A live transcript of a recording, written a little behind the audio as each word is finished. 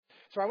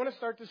So I want to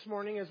start this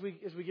morning as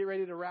we get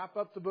ready to wrap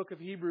up the book of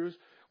Hebrews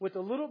with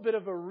a little bit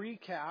of a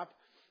recap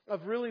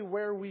of really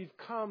where we've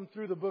come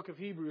through the book of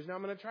Hebrews. Now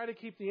I'm going to try to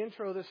keep the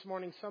intro this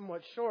morning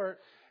somewhat short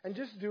and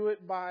just do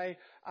it by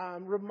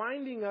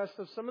reminding us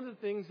of some of the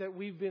things that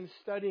we've been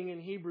studying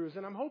in Hebrews.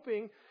 And I'm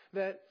hoping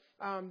that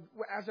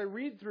as I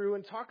read through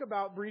and talk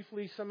about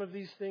briefly some of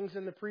these things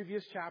in the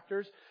previous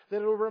chapters, that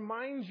it'll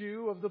remind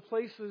you of the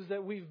places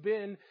that we've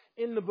been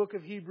in the book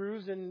of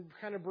Hebrews and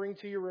kind of bring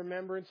to your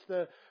remembrance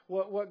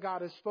what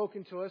God has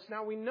spoken to us.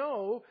 Now we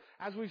know,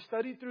 as we've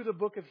studied through the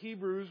book of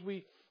Hebrews,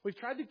 we've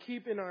tried to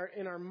keep in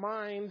our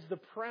minds the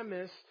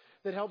premise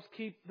that helps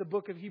keep the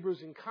book of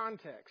Hebrews in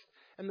context.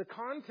 And the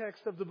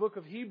context of the book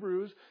of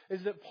Hebrews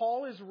is that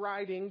Paul is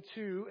writing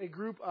to a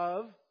group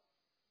of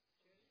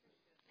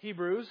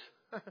Hebrews,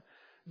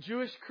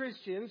 Jewish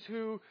Christians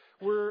who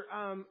were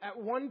at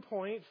one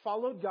point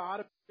followed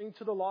God according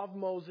to the law of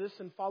Moses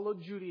and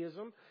followed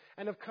Judaism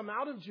and have come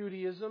out of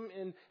Judaism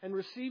and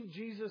received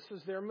Jesus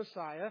as their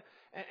Messiah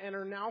and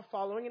are now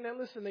following. And now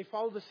listen, they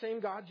follow the same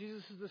God.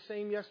 Jesus is the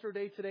same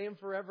yesterday, today, and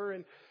forever.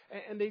 And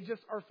they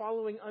just are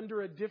following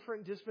under a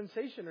different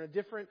dispensation or a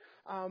different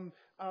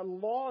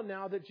law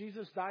now that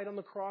Jesus died on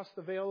the cross,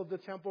 the veil of the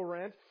temple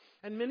rent.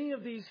 And many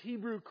of these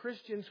Hebrew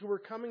Christians who were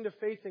coming to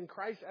faith in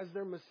Christ as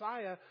their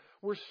Messiah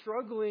were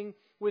struggling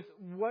with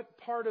what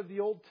part of the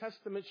Old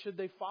Testament should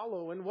they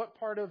follow and what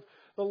part of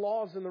the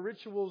laws and the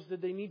rituals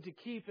did they need to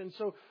keep. And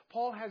so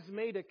Paul has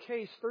made a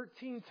case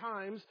 13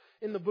 times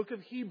in the book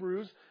of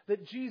Hebrews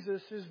that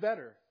Jesus is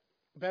better.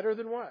 Better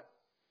than what?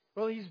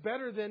 Well, he's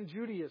better than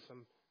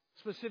Judaism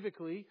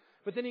specifically.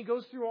 But then he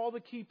goes through all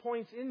the key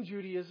points in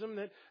Judaism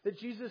that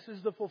Jesus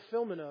is the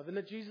fulfillment of and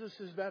that Jesus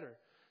is better.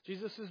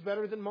 Jesus is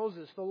better than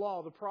Moses, the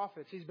law, the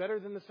prophets. He's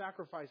better than the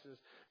sacrifices.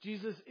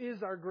 Jesus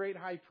is our great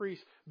high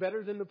priest,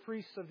 better than the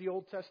priests of the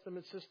Old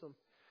Testament system.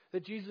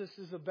 That Jesus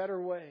is a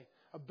better way,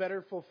 a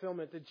better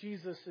fulfillment, that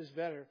Jesus is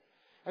better.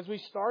 As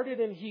we started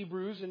in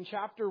Hebrews in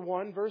chapter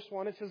 1, verse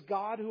 1, it says,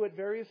 God who at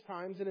various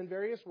times and in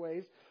various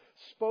ways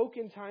spoke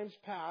in times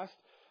past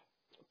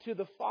to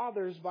the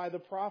fathers by the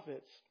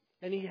prophets.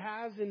 And he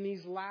has in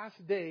these last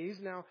days.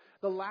 Now,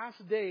 the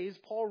last days,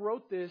 Paul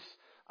wrote this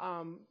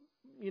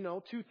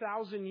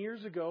 2,000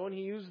 years ago, and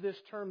he used this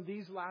term,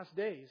 these last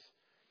days.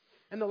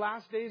 And the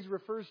last days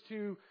refers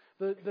to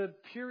the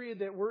period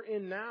that we're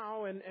in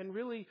now, and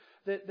really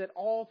that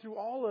all through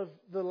all of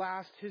the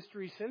last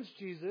history since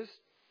Jesus,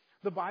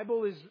 the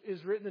Bible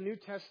is written, the New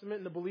Testament,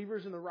 and the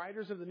believers and the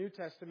writers of the New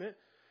Testament,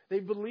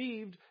 they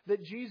believed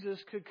that Jesus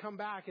could come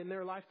back in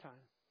their lifetime.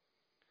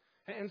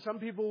 And some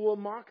people will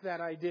mock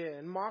that idea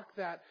and mock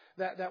that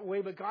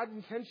way, but God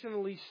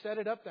intentionally set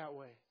it up that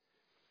way.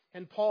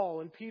 And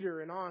Paul and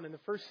Peter and on in the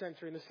first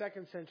century, in the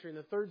second century, in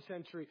the third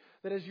century,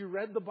 that as you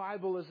read the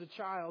Bible as a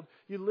child,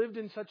 you lived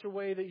in such a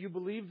way that you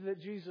believed that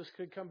Jesus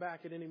could come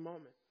back at any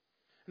moment.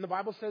 And the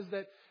Bible says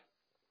that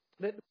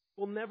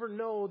we'll never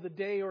know the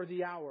day or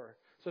the hour.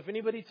 So if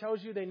anybody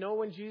tells you they know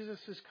when Jesus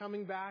is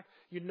coming back,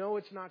 you know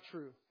it's not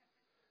true.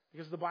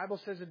 Because the Bible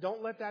says that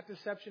don't let that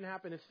deception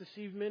happen. It's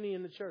deceived many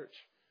in the church.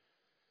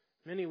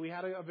 We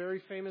had a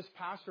very famous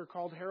pastor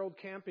called Harold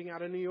Camping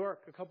out of New York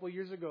a couple of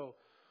years ago,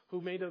 who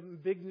made a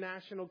big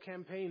national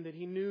campaign that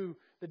he knew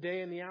the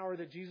day and the hour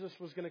that Jesus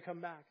was going to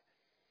come back.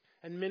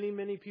 And many,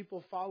 many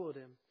people followed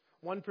him.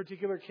 One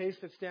particular case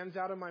that stands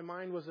out in my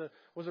mind was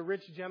a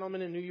rich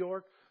gentleman in New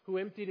York who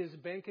emptied his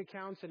bank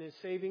accounts and his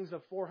savings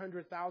of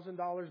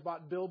 $400,000,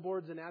 bought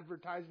billboards and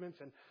advertisements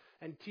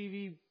and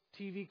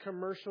TV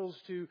commercials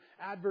to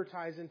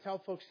advertise and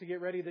tell folks to get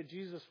ready that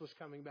Jesus was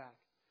coming back.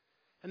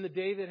 And the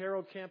day that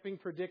Harold Camping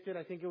predicted,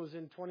 I think it was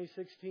in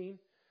 2016,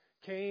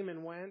 came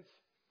and went.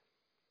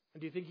 And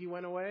do you think he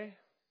went away?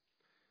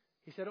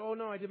 He said, oh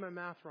no, I did my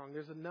math wrong.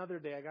 There's another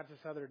day. I got this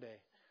other day.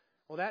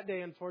 Well, that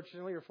day,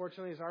 unfortunately, or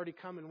fortunately, has already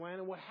come and went.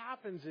 And what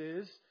happens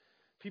is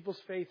people's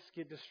faiths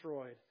get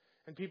destroyed.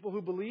 And people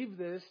who believe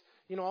this,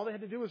 all they had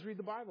to do was read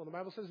the Bible. The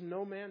Bible says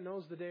no man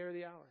knows the day or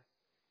the hour.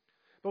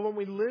 But when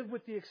we live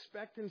with the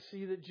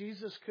expectancy that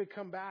Jesus could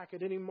come back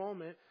at any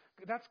moment,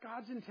 that's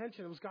God's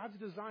intention. It was God's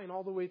design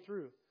all the way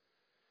through.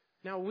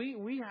 Now,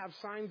 we have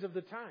signs of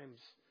the times.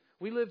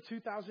 We live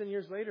 2,000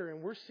 years later,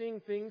 and we're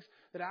seeing things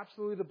that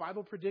absolutely the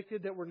Bible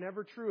predicted that were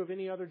never true of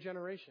any other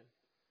generation.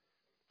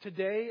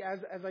 Today, as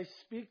I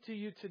speak to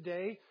you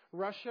today,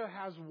 Russia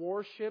has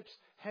warships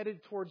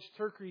headed towards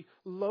Turkey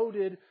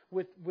loaded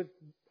with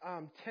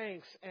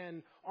tanks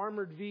and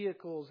armored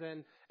vehicles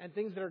and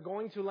things that are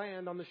going to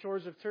land on the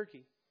shores of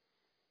Turkey.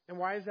 And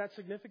why is that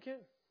significant?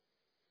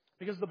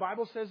 Because the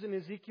Bible says in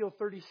Ezekiel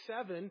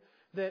 37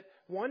 that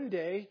one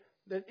day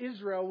that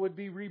Israel would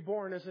be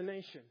reborn as a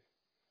nation.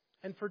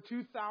 And for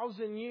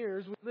 2,000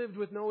 years, we lived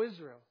with no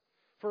Israel.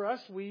 For us,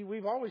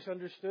 we've always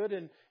understood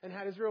and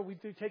had Israel, we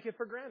do take it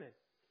for granted.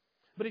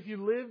 But if you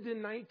lived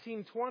in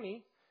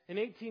 1920, in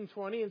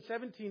 1820, and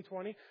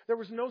 1720, there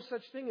was no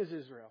such thing as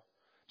Israel.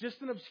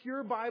 Just an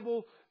obscure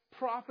Bible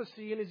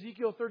prophecy in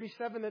Ezekiel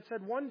 37 that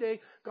said one day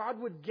God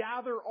would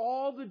gather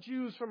all the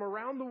Jews from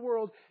around the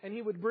world and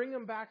He would bring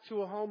them back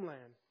to a homeland.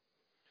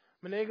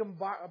 Menachem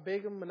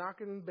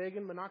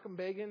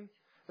Begin,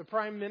 the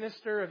prime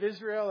minister of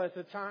Israel at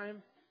the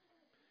time,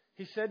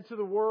 he said to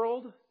the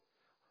world,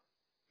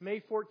 May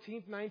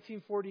 14th,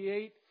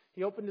 1948,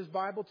 he opened his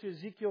Bible to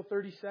Ezekiel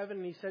 37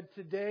 and he said,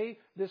 today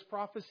this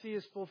prophecy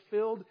is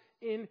fulfilled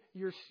in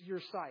your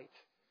sight.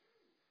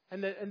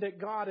 And that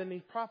God, and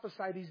he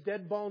prophesied these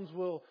dead bones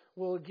will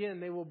again,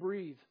 they will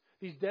breathe.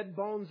 These dead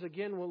bones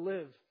again will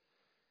live.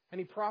 And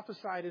he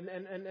prophesied, and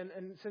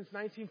since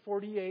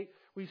 1948,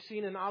 we've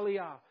seen an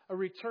aliyah, a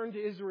return to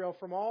Israel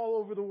from all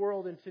over the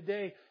world. And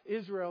today,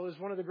 Israel is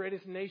one of the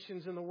greatest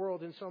nations in the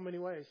world in so many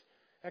ways,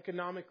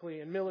 economically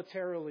and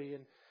militarily.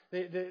 And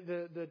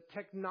the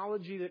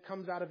technology that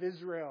comes out of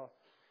Israel,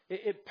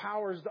 it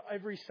powers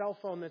every cell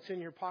phone that's in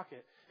your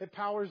pocket. It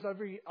powers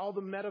all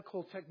the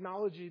medical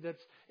technology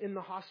that's in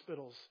the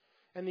hospitals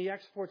and the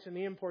exports and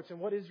the imports.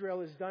 And what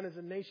Israel has done as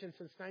a nation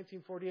since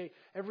 1948,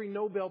 every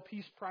Nobel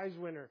Peace Prize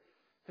winner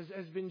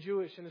has been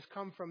Jewish and has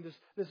come from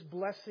this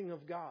blessing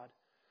of God.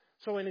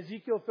 So in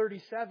Ezekiel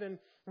 37,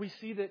 we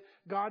see that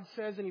God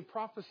says, and he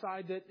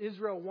prophesied that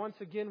Israel once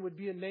again would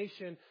be a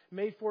nation.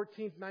 May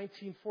 14th,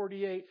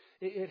 1948,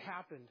 it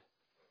happened.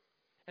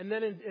 And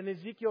then in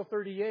Ezekiel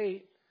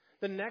 38,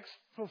 the next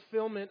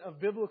fulfillment of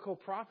biblical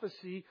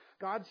prophecy,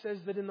 God says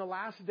that in the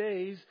last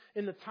days,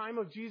 in the time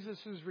of Jesus'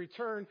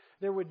 return,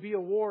 there would be a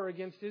war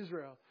against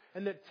Israel.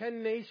 And that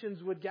 10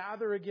 nations would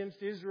gather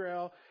against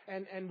Israel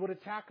and would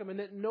attack them, and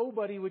that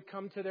nobody would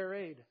come to their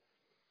aid.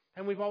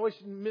 And we've always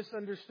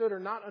misunderstood or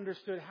not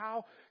understood,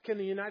 how can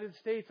the United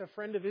States, a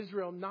friend of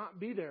Israel, not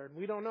be there?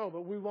 We don't know,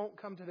 but we won't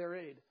come to their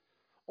aid.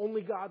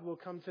 Only God will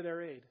come to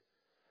their aid.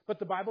 But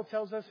the Bible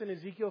tells us in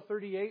Ezekiel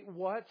 38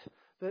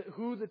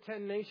 who the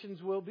 10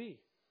 nations will be.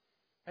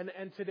 And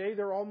today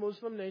they're all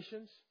Muslim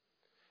nations.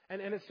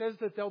 And it says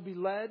that they'll be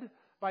led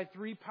by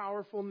 3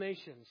 powerful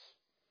nations.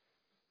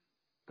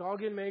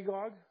 Gog and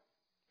Magog,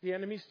 the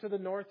enemies to the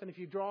north. And if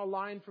you draw a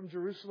line from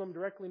Jerusalem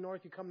directly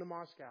north, you come to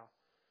Moscow.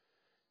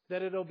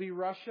 That it'll be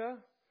Russia,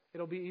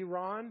 it'll be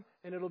Iran,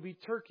 and it'll be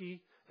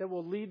Turkey that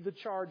will lead the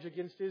charge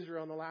against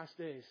Israel in the last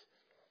days.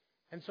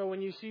 And so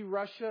when you see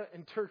Russia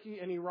and Turkey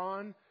and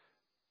Iran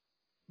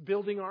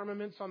building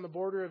armaments on the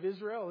border of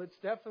Israel, it's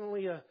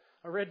definitely a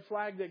red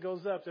flag that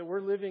goes up, that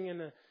we're living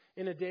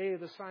in a day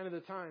of the sign of the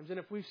times. And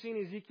if we've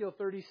seen Ezekiel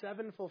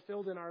 37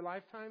 fulfilled in our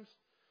lifetimes,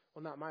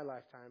 well, not my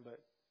lifetime, but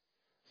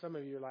some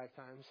of your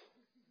lifetimes.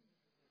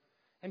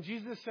 And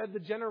Jesus said the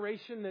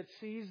generation that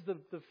sees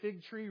the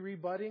fig tree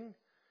rebudding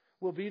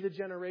will be the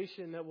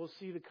generation that will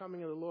see the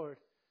coming of the Lord.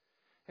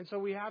 And so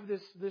we have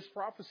this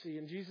prophecy,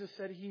 and Jesus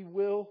said he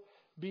will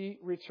be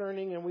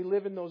returning, and we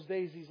live in those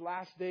days, these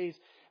last days.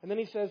 And then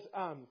he says,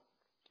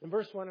 in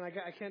verse 1, and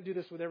I can't do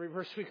this with every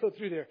verse we go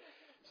through there.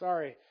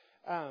 Sorry.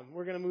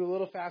 We're going to move a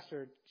little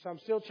faster. So I'm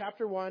still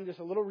chapter 1, just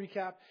a little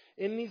recap.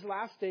 In these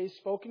last days,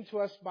 spoken to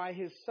us by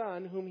his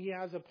Son, whom he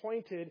has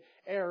appointed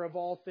heir of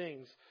all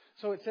things.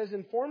 So it says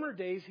in former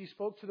days he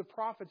spoke to the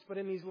prophets, but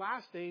in these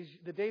last days,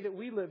 the day that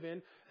we live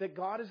in, that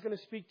God is going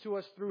to speak to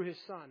us through his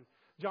Son.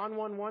 John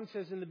 1:1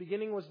 says, in the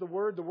beginning was the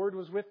Word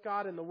was with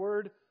God, and the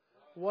Word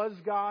was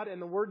God,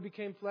 and the Word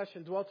became flesh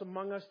and dwelt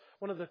among us.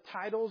 One of the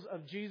titles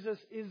of Jesus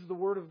is the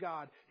Word of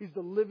God. He's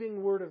the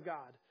living Word of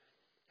God.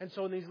 And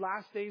so in these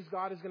last days,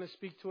 God is going to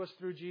speak to us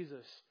through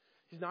Jesus.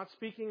 He's not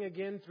speaking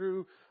again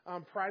through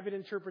private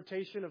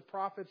interpretation of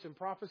prophets and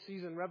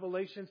prophecies and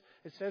revelations.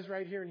 It says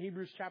right here in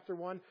Hebrews chapter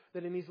 1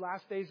 that in these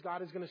last days,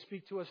 God is going to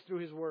speak to us through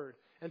his Word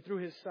and through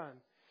his Son.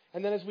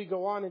 And then as we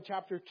go on in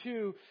chapter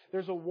 2,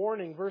 there's a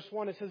warning. Verse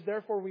 1, it says,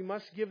 therefore we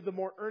must give the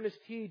more earnest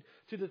heed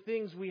to the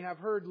things we have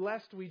heard,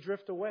 lest we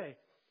drift away.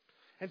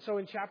 And so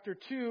in chapter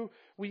 2,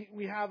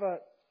 we have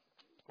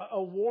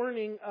a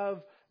warning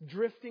of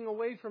drifting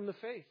away from the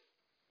faith.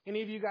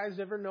 Any of you guys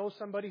ever know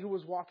somebody who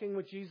was walking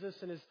with Jesus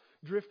and has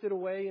drifted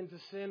away into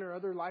sin or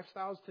other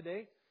lifestyles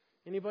today?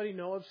 Anybody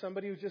know of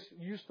somebody who just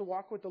used to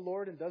walk with the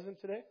Lord and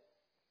doesn't today?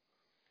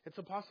 It's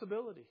a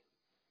possibility.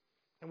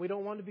 And we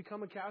don't want to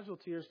become a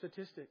casualty or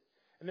statistic.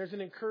 And there's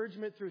an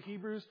encouragement through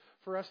Hebrews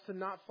for us to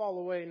not fall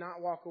away,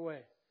 not walk away.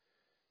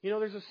 You know,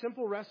 there's a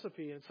simple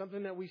recipe. It's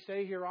something that we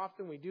say here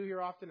often, we do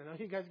here often. I know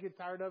you guys get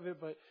tired of it,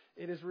 but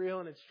it is real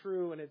and it's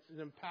true and it's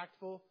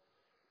impactful.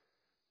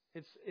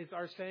 It's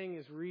our saying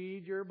is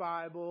read your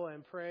Bible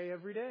and pray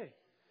every day.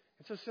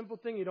 It's a simple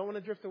thing. You don't want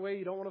to drift away.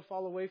 You don't want to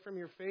fall away from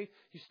your faith.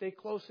 You stay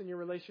close in your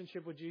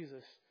relationship with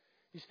Jesus.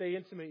 You stay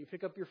intimate. You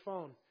pick up your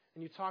phone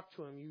and you talk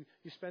to him.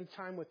 You spend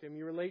time with him.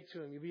 You relate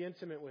to him. You be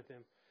intimate with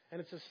him.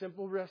 And it's a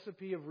simple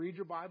recipe of read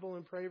your Bible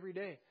and pray every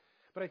day.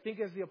 But I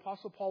think as the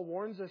Apostle Paul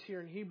warns us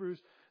here in Hebrews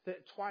that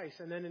twice,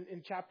 and then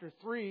in chapter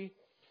 3,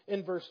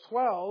 in verse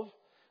 12,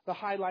 the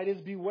highlight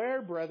is,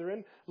 beware,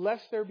 brethren,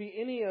 lest there be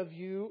any of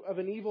you of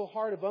an evil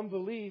heart of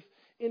unbelief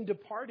in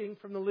departing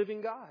from the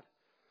living God.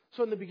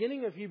 So in the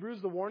beginning of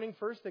Hebrews, the warning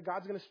first that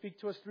God's going to speak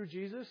to us through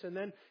Jesus, and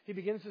then he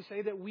begins to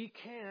say that we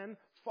can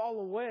fall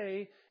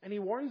away, and he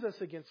warns us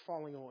against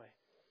falling away.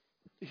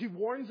 He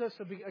warns us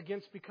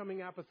against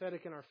becoming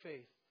apathetic in our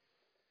faith.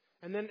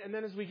 And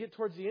then as we get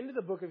towards the end of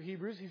the book of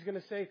Hebrews, he's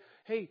going to say,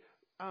 hey,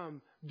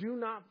 do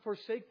not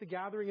forsake the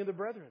gathering of the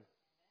brethren.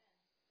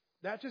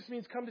 That just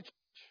means come to church.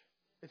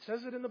 It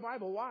says it in the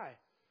Bible. Why?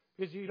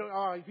 Because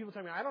people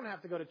tell me, I don't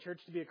have to go to church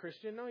to be a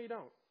Christian. No, you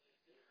don't.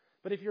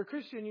 But if you're a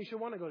Christian, you should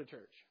want to go to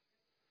church.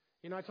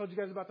 I told you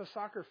guys about the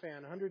soccer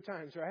fan 100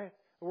 times, right?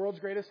 The world's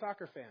greatest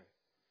soccer fan.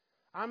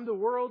 I'm the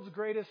world's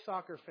greatest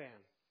soccer fan.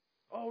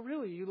 Oh,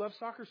 really? You love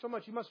soccer so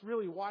much? You must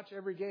really watch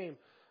every game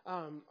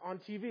on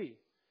TV.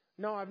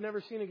 No, I've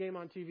never seen a game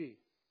on TV.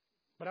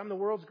 But I'm the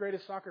world's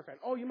greatest soccer fan.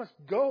 Oh, you must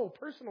go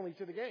personally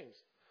to the games.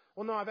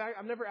 Well, no,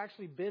 I've never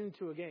actually been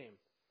to a game.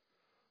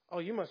 Oh,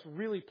 you must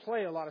really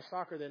play a lot of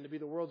soccer then to be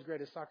the world's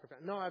greatest soccer fan.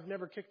 No, I've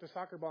never kicked a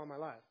soccer ball in my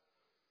life.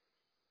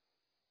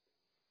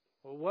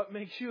 Well, what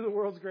makes you the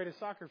world's greatest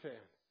soccer fan?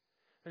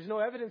 There's no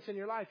evidence in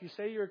your life. You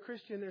say you're a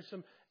Christian, there's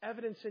some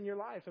evidence in your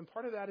life. And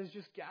part of that is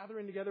just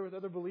gathering together with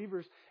other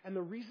believers. And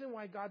the reason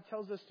why God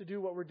tells us to do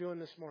what we're doing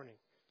this morning,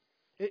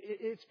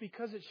 it's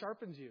because it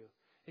sharpens you.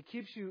 It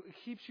keeps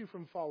you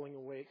from falling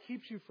away. It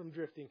keeps you from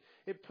drifting.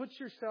 It puts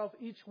yourself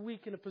each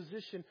week in a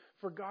position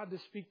for God to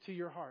speak to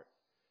your heart.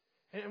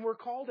 And we're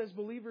called as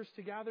believers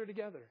to gather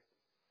together.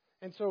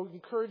 And so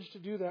encouraged to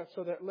do that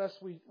so that lest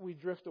we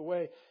drift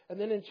away. And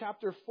then in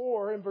chapter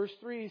 4, in verse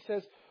 3, he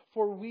says,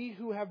 for we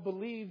who have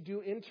believed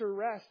do enter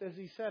rest, as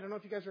he said. I don't know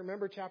if you guys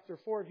remember chapter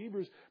 4 of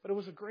Hebrews, but it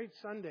was a great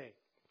Sunday,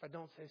 if I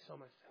don't say so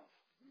myself.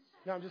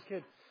 No, I'm just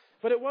kidding.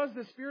 But it was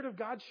the Spirit of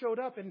God showed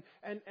up,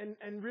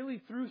 and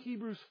really through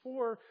Hebrews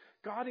 4,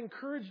 God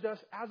encouraged us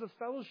as a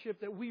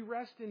fellowship that we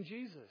rest in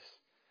Jesus,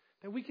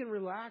 that we can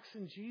relax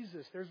in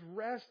Jesus. There's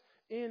rest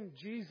in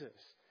Jesus.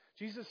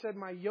 Jesus said,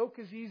 my yoke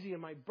is easy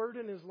and my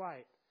burden is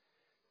light.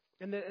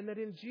 And that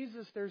in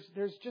Jesus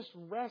there's just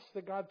rest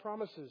that God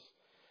promises.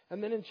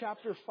 And then in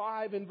chapter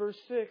 5 and verse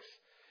 6,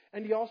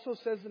 and he also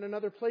says in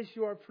another place,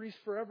 you are priests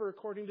forever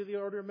according to the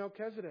order of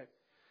Melchizedek.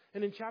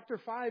 And in chapter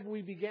 5,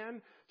 we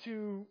began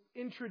to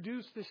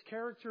introduce this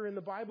character in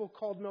the Bible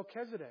called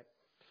Melchizedek.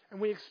 And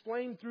we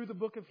explained through the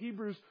book of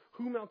Hebrews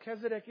who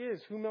Melchizedek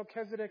is, who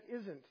Melchizedek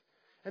isn't.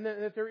 And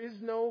that there is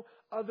no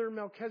other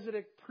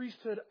Melchizedek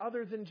priesthood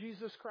other than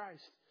Jesus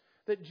Christ.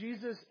 That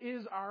Jesus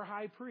is our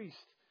high priest.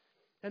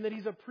 And that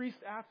he's a priest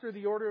after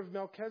the order of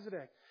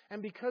Melchizedek.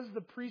 And because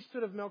the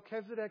priesthood of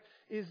Melchizedek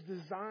is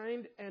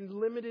designed and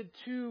limited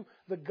to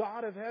the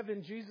God of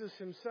heaven, Jesus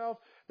himself,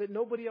 that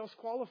nobody else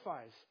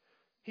qualifies.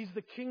 He's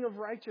the King of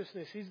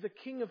righteousness. He's the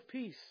King of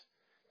peace.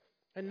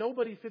 And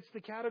nobody fits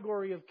the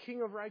category of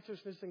King of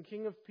righteousness and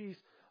King of peace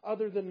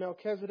other than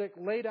Melchizedek,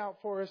 laid out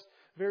for us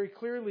very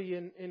clearly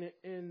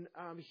in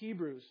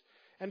Hebrews.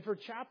 And for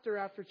chapter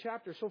after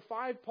chapter. So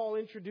 5, Paul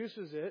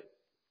introduces it.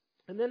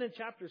 And then in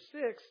chapter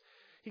 6,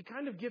 he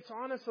kind of gets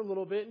on us a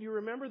little bit. And you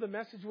remember the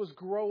message was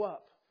grow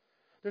up.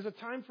 There's a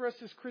time for us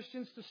as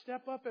Christians to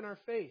step up in our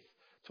faith,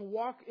 to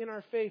walk in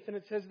our faith. And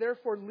it says,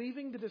 therefore,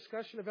 leaving the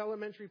discussion of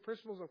elementary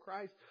principles of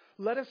Christ,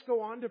 let us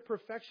go on to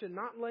perfection,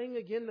 not laying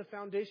again the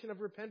foundation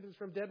of repentance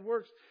from dead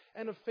works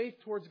and of faith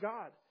towards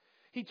God.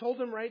 He told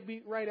them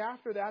right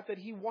after that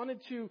he wanted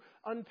to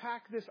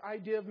unpack this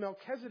idea of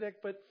Melchizedek,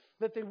 but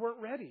that they weren't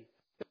ready.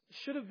 They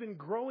should have been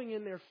growing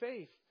in their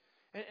faith.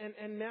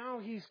 And now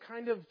he's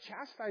kind of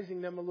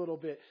chastising them a little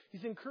bit.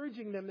 He's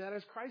encouraging them that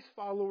as Christ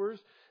followers,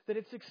 that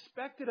it's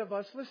expected of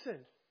us, listen,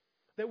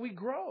 that we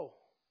grow.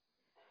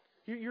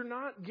 You're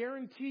not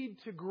guaranteed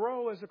to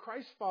grow as a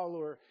Christ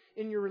follower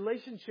in your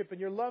relationship and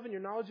your love and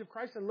your knowledge of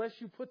Christ unless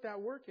you put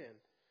that work in.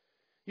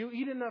 You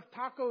eat enough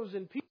tacos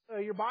and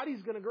pizza, your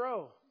body's going to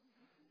grow.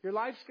 Your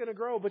life's going to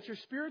grow. But your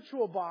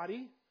spiritual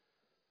body,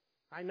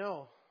 I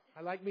know,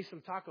 I like me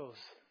some tacos.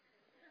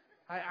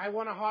 I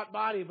want a hot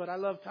body, but I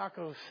love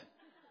tacos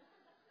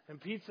and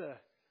pizza.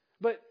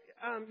 But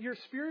your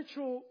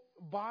spiritual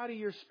body,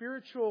 your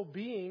spiritual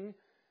being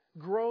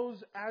grows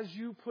as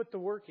you put the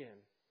work in.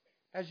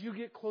 As you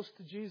get close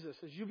to Jesus,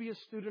 as you be a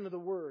student of the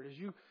Word, as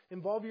you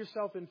involve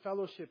yourself in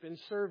fellowship, in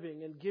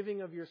serving, and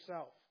giving of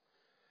yourself.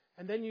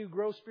 And then you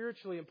grow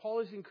spiritually. And Paul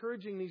is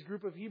encouraging these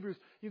group of Hebrews,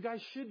 you guys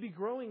should be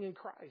growing in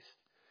Christ.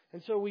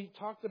 And so we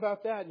talked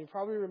about that, and you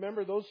probably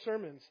remember those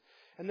sermons.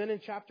 And then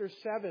in chapter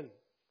 7,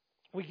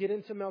 we get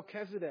into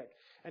Melchizedek.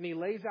 And he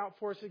lays out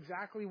for us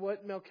exactly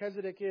what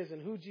Melchizedek is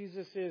and who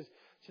Jesus is.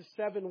 To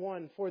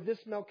 7:1, for this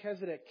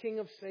Melchizedek, king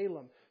of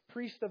Salem,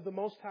 priest of the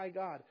Most High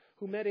God,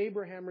 who met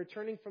Abraham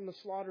returning from the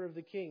slaughter of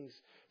the kings,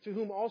 to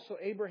whom also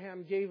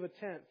Abraham gave a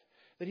tenth,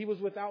 that he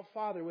was without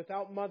father,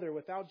 without mother,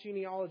 without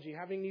genealogy,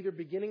 having neither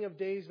beginning of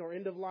days nor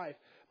end of life,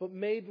 but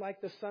made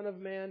like the Son of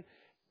Man,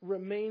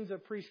 remains a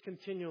priest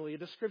continually, a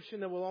description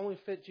that will only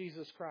fit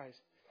Jesus Christ.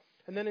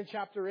 And then in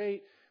chapter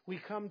 8, we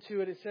come to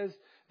it. It says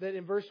that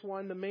in verse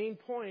 1, the main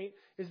point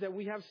is that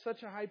we have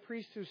such a high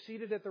priest who's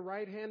seated at the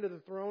right hand of the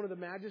throne of the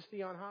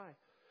majesty on high.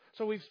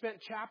 So we've spent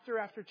chapter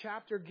after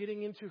chapter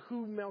getting into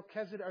who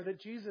Melchizedek, or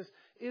that Jesus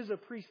is a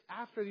priest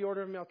after the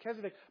order of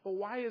Melchizedek. But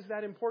why is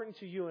that important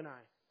to you and I?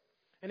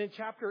 And in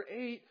chapter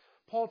 8,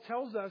 Paul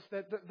tells us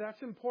that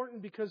that's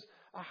important because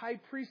a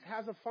high priest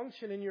has a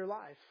function in your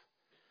life.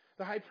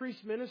 The high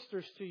priest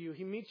ministers to you.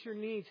 He meets your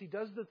needs. He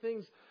does the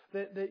things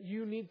that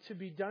you need to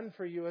be done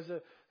for you as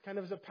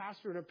a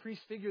pastor and a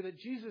priest figure, that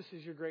Jesus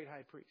is your great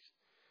high priest.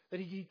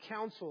 That he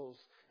counsels,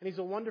 and He's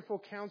a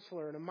wonderful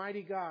counselor and a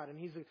mighty God, and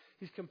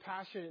He's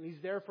compassionate, and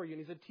He's there for you,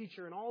 and He's a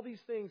teacher, and all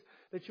these things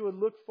that you would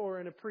look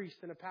for in a priest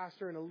and a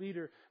pastor and a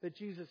leader, that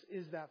Jesus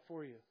is that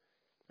for you.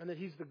 And that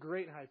He's the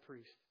great high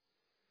priest.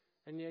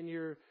 And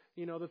you're,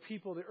 the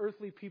people, the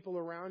earthly people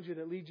around you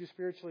that lead you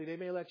spiritually, they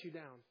may let you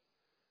down.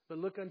 But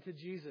look unto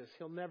Jesus.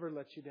 He'll never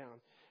let you down.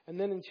 And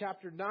then in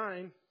chapter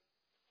 9,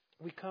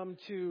 we come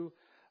to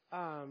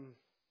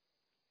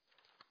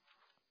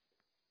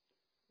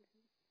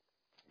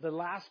the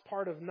last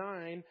part of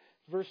 9,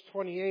 verse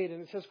 28.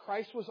 And it says,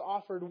 Christ was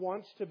offered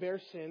once to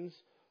bear sins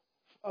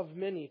of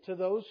many. To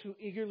those who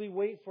eagerly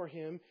wait for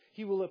Him,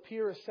 He will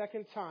appear a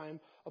second time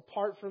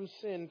apart from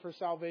sin for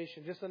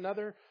salvation. Just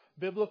another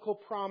biblical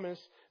promise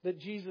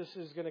that Jesus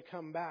is going to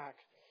come back.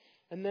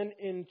 And then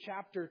in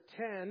chapter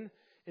 10,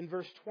 in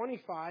verse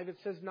 25, it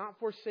says, not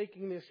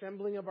forsaking the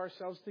assembling of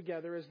ourselves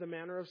together as the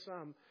manner of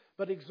some,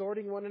 but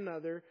exhorting one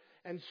another,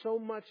 and so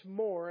much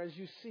more as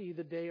you see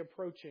the day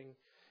approaching.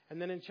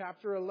 And then in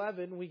chapter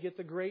 11, we get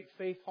the great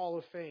faith hall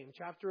of fame.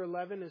 Chapter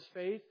 11 is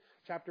faith.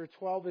 Chapter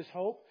 12 is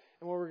hope.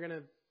 And what we're going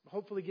to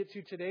hopefully get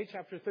to today,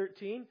 chapter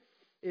 13,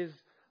 is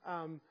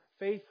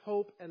faith,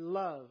 hope, and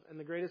love. And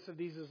the greatest of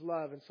these is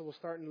love. And so we'll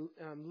start in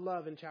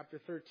love in chapter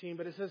 13.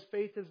 But it says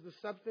faith is the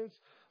substance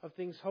of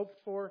things hoped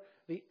for,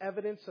 the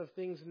evidence of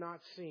things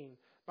not seen.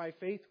 By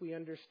faith we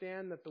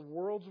understand that the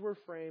worlds were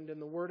framed in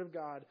the Word of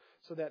God,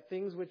 so that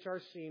things which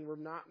are seen were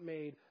not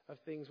made of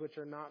things which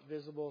are not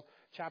visible.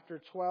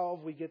 Chapter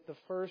 12, we get the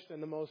first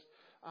and the most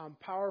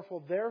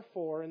powerful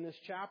therefore in this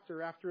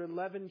chapter. After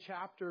 11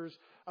 chapters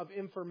of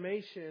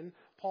information,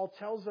 Paul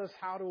tells us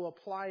how to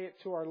apply it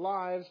to our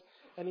lives.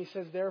 And he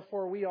says,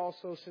 therefore we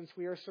also, since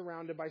we are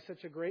surrounded by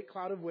such a great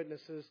cloud of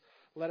witnesses,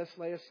 let us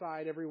lay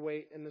aside every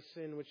weight and the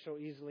sin which so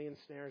easily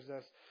ensnares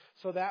us.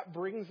 So that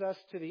brings us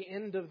to the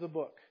end of the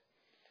book.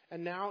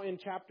 And now in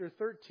chapter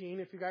 13,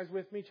 if you guys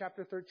with me,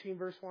 chapter 13,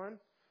 verse 1.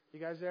 You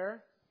guys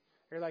there?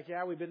 You're like,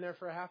 yeah, we've been there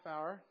for a half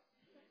hour.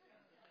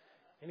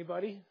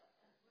 Anybody?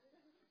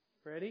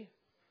 Ready?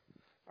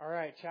 All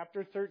right,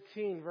 chapter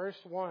 13, verse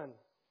 1.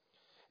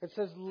 It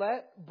says,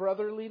 let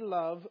brotherly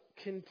love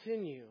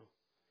continue.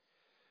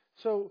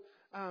 So,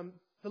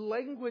 the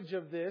language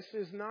of this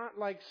is not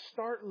like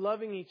start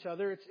loving each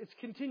other. It's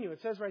continue. It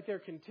says right there,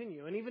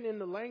 continue. And even in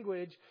the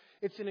language,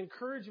 it's an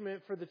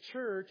encouragement for the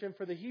church and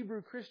for the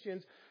Hebrew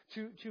Christians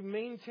to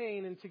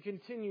maintain and to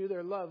continue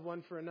their love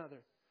one for another.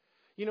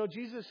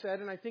 Jesus said,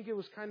 and I think it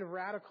was kind of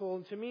radical,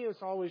 and to me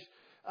it's always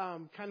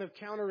kind of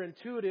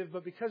counterintuitive,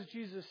 but because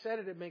Jesus said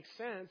it, it makes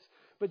sense.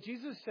 But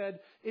Jesus said,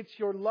 it's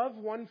your love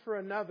one for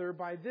another.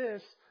 By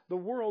this, the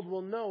world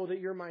will know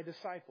that you're my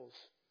disciples.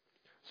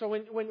 So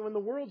when the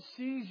world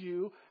sees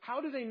you,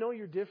 how do they know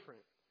you're different?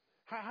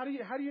 How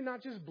do you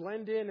not just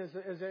blend in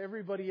as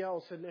everybody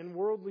else and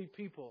worldly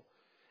people?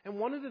 And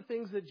one of the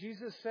things that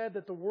Jesus said,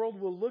 that the world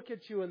will look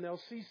at you and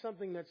they'll see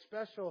something that's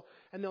special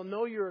and they'll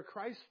know you're a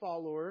Christ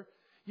follower.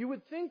 You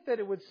would think that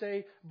it would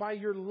say by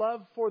your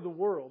love for the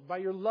world, by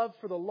your love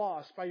for the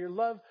lost, by your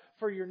love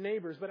for your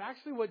neighbors. But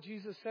actually what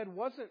Jesus said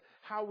wasn't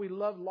how we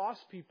love lost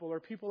people or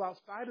people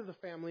outside of the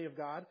family of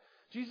God.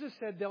 Jesus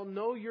said they'll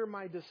know you're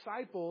my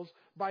disciples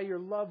by your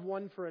love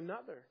one for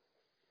another.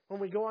 When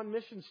we go on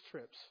missions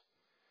trips,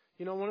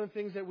 one of the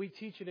things that we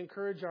teach and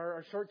encourage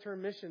our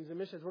short-term missions and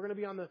missions, we're going to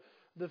be on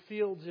the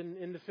fields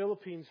in the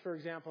Philippines, for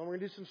example, and we're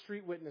going to do some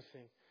street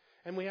witnessing.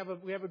 And we have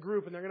a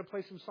group, and they're going to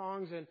play some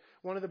songs, and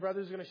one of the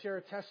brothers is going to share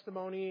a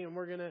testimony, and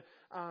we're going to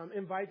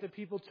invite the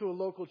people to a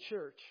local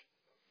church.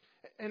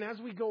 And as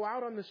we go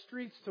out on the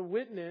streets to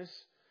witness,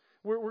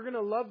 we're going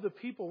to love the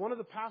people. One of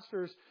the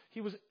pastors,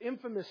 he was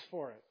infamous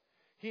for it.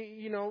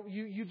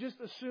 You just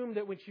assumed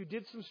that when you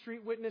did some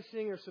street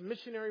witnessing or some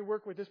missionary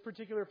work with this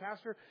particular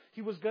pastor,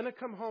 he was going to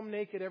come home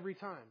naked every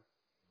time.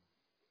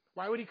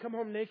 Why would he come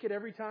home naked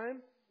every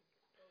time?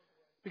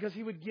 Because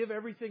he would give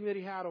everything that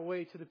he had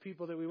away to the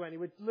people that we went. He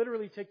would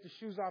literally take the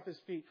shoes off his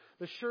feet,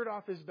 the shirt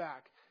off his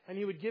back, and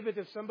he would give it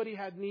if somebody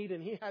had need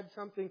and he had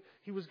something,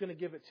 he was going to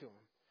give it to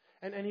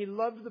them. And he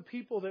loved the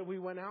people that we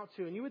went out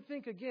to. And you would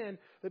think, again,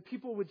 that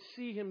people would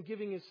see him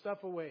giving his stuff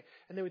away,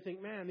 and they would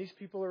think, man, these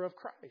people are of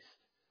Christ.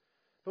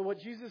 But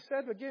what Jesus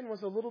said, again,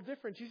 was a little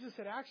different. Jesus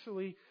said,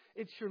 actually,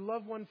 it's your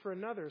love one for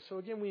another. So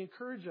again, we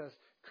encourage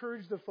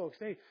the folks.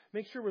 Hey,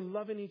 make sure we're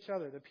loving each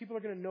other. That people are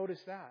going to notice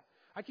that.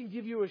 I can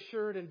give you a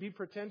shirt and be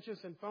pretentious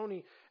and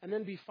phony and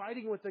then be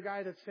fighting with the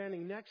guy that's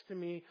standing next to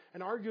me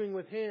and arguing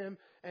with him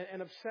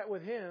and upset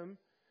with him.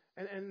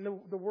 And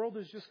the world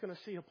is just going to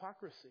see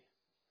hypocrisy.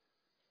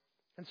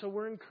 And so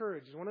we're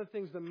encouraged. One of the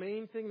things, the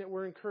main thing that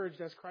we're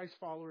encouraged as Christ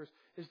followers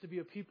is to be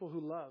a people who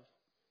love.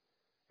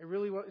 It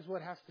really is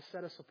what has to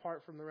set us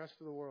apart from the rest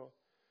of the world.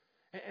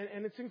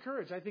 And it's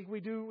encouraged. I think we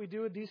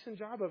do a decent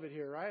job of it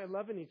here, right?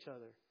 Loving each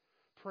other,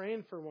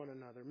 praying for one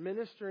another,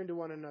 ministering to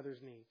one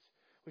another's needs.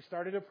 We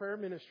started a prayer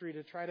ministry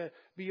to try to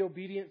be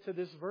obedient to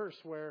this verse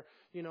where,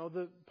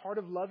 the part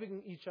of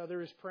loving each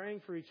other is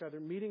praying for each other,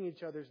 meeting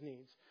each other's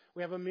needs.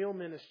 We have a meal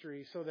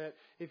ministry so that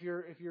if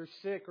you're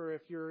sick or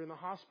if you're in the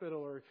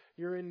hospital or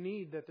you're in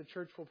need, that the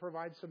church will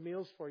provide some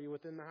meals for you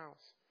within the house.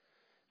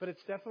 But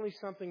it's definitely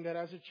something that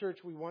as a church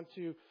we want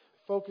to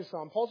focus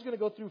on. Paul's going to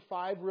go through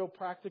 5 real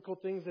practical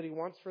things that he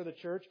wants for the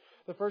church.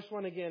 The first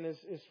one, again,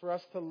 is for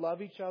us to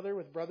love each other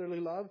with brotherly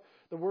love.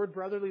 The word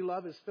brotherly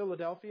love is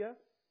Philadelphia.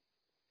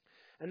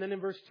 And then in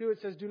verse 2 it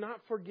says, do not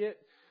forget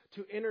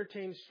to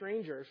entertain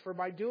strangers, for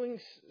by doing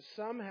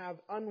some have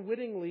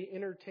unwittingly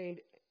entertained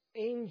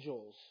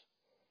angels.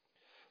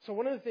 So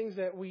one of the things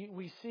that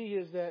we see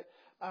is that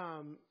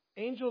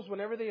angels,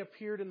 whenever they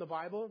appeared in the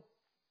Bible,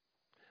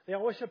 they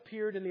always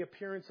appeared in the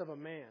appearance of a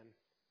man.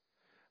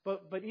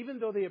 But even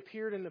though they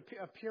appeared in the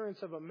appearance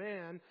of a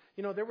man,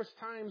 there was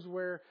times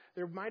where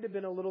there might have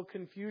been a little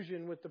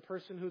confusion with the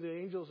person who the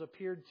angels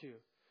appeared to.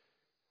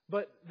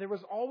 But there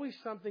was always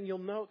something, you'll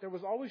note, there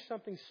was always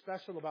something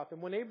special about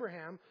them. When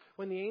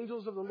the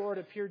angels of the Lord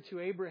appeared to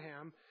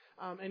Abraham,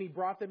 and he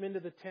brought them into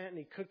the tent and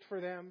he cooked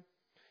for them,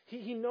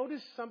 he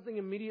noticed something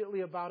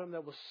immediately about him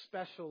that was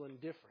special and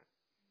different.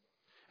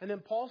 And then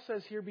Paul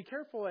says here, be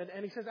careful, and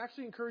he says,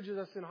 actually encourages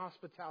us in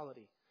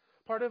hospitality.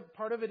 Part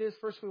of it is,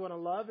 first, we want to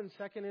love, and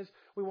second is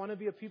we want to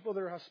be a people that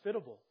are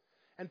hospitable.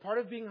 And part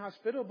of being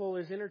hospitable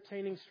is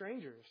entertaining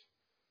strangers.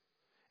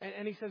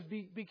 And he says,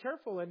 be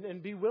careful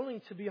and be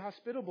willing to be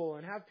hospitable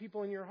and have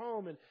people in your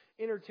home and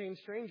entertain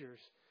strangers.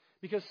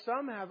 Because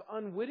some have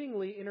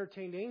unwittingly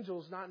entertained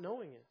angels not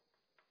knowing it.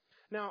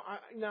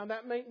 Now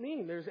that might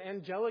mean there's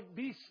angelic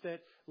beasts that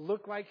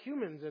look like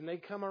humans and they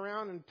come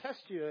around and test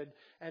you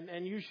and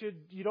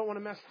you don't want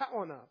to mess that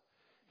one up.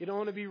 You don't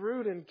want to be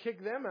rude and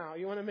kick them out.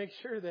 You want to make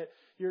sure that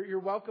you're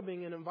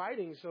welcoming and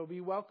inviting. So be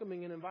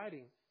welcoming and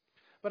inviting.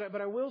 But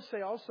I will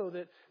say also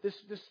that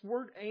this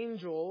word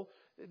angel,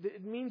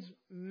 it means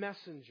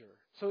messenger.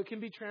 So it can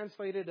be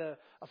translated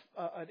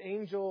an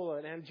angel,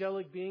 an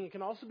angelic being. It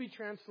can also be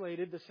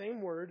translated, the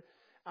same word,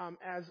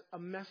 as a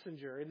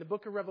messenger. In the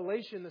book of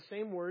Revelation, the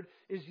same word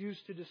is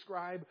used to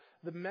describe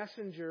the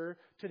messenger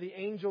to the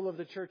angel of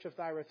the church of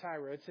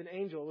Thyatira. It's an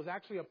angel. It was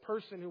actually a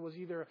person who was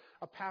either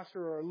a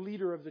pastor or a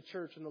leader of the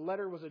church, and the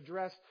letter was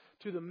addressed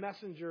to the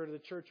messenger to the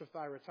church of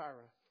Thyatira.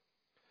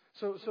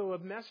 So a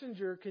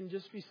messenger can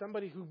just be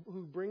somebody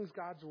who brings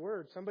God's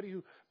word, somebody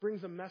who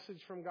brings a message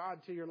from God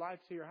to your life,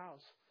 to your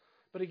house.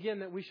 But again,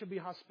 that we should be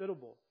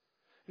hospitable.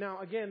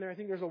 Now, again, I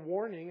think there's a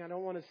warning. I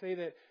don't want to say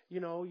that,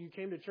 you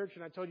came to church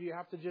and I told you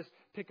have to just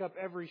pick up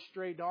every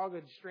stray dog,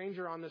 a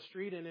stranger on the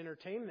street and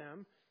entertain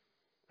them.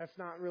 That's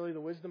not really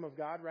the wisdom of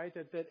God, right?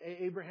 That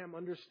Abraham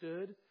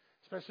understood,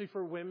 especially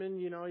for women,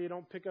 you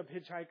don't pick up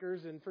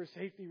hitchhikers and for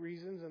safety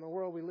reasons in the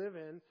world we live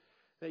in,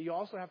 that you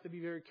also have to be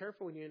very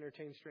careful when you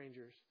entertain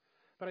strangers.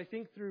 But I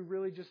think through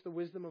really just the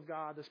wisdom of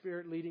God, the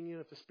Spirit leading you,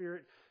 if the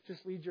Spirit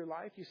just leads your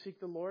life, you seek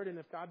the Lord. And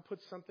if God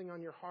puts something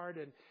on your heart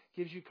and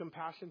gives you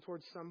compassion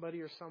towards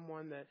somebody or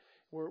someone, that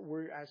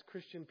we're as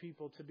Christian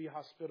people to be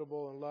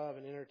hospitable and love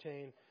and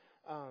entertain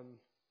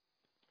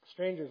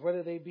strangers,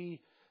 whether they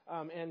be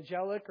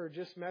angelic or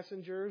just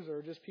messengers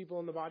or just people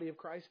in the body of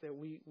Christ, that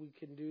we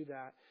can do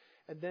that.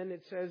 And then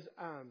it says,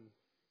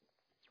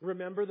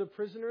 remember the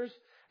prisoners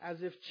as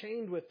if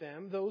chained with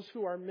them, those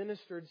who are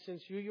ministered,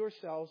 since you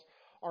yourselves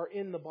are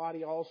in the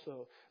body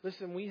also.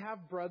 Listen, we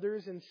have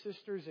brothers and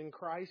sisters in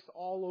Christ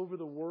all over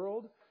the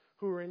world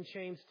who are in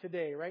chains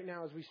today, right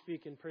now as we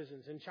speak, in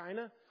prisons. In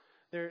China,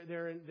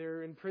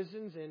 they're in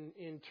prisons.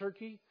 In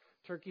Turkey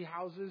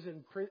houses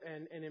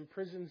and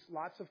imprisons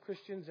lots of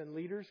Christians and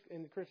leaders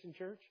in the Christian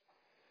church.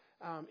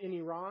 In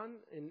Iran,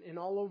 in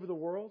all over the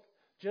world,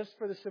 just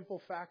for the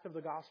simple fact of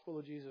the gospel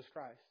of Jesus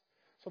Christ.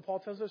 So Paul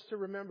tells us to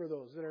remember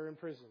those that are in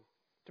prison,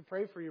 to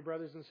pray for your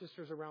brothers and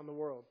sisters around the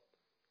world.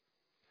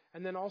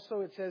 And then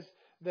also it says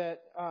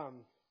that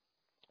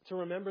to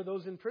remember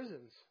those in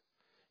prisons.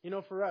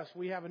 For us,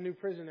 we have a new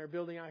prison they're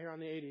building out here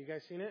on the 80. You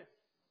guys seen it?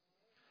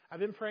 I've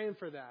been praying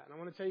for that. And I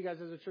want to tell you guys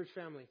as a church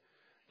family,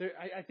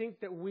 I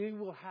think that we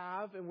will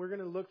have, and we're going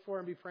to look for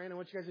and be praying. I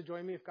want you guys to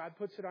join me. If God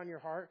puts it on your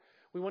heart,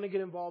 we want to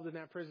get involved in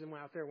that prison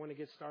out there when it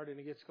gets started and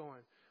it gets going.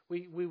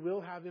 We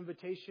will have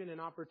invitation and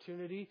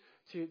opportunity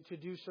to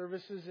do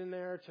services in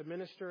there, to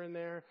minister in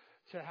there,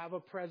 to have a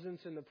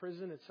presence in the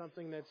prison. It's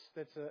something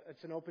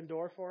it's an open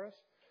door for us.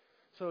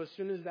 So as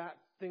soon as that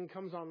thing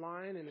comes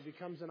online and it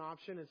becomes an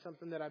option, it's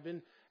something that I've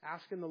been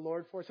asking the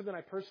Lord for, something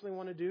I personally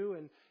want to do,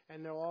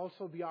 and there'll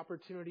also be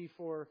opportunity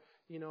for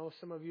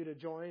some of you to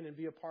join and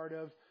be a part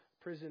of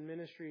prison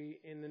ministry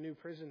in the new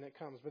prison that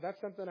comes. But that's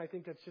something I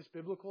think that's just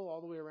biblical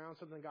all the way around,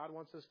 something God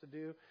wants us to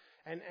do,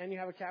 and you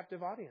have a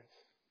captive audience.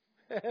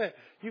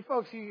 You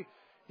folks, you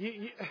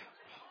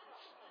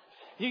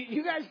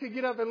guys can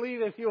get up and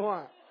leave if you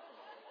want.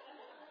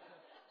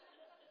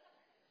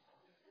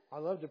 I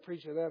love to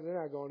preach to them. They're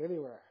not going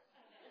anywhere.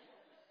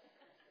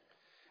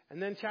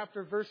 And then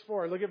verse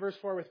 4. Look at verse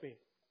 4 with me.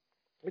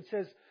 It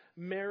says,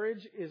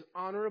 marriage is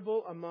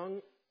honorable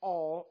among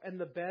all, and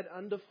the bed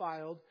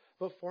undefiled,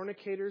 but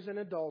fornicators and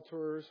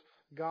adulterers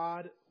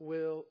God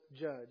will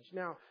judge.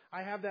 Now,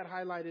 I have that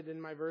highlighted in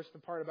my verse, the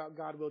part about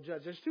God will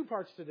judge. There's two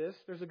parts to this.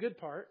 There's a good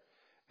part,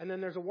 and then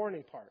there's a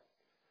warning part.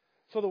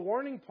 So the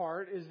warning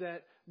part is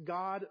that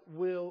God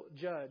will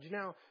judge.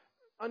 Now,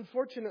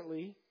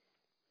 unfortunately,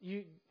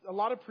 a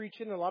lot of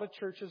preaching, a lot of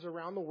churches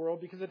around the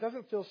world, because it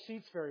doesn't fill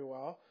seats very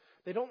well,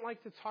 they don't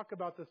like to talk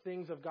about the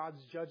things of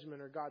God's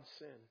judgment or God's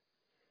sin,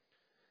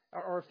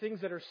 or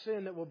things that are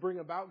sin that will bring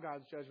about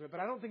God's judgment. But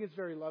I don't think it's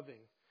very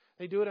loving.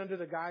 They do it under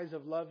the guise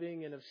of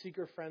loving and of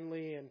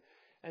seeker-friendly,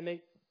 and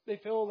they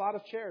fill a lot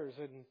of chairs.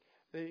 And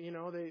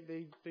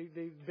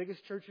the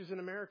biggest churches in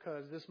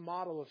America is this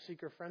model of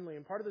seeker-friendly.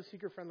 And part of the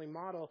seeker-friendly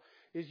model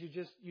is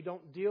you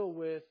don't deal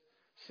with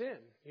sin.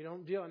 You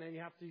don't deal, and then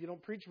you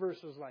don't preach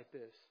verses like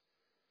this.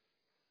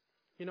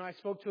 I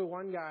spoke to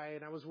one guy,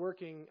 and I was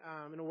working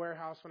in a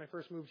warehouse when I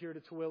first moved here to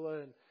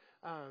Tooele, and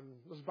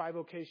was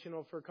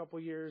bivocational for a couple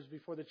years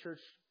before the church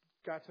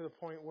got to the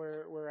point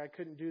where I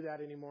couldn't do that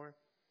anymore.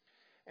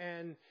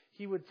 And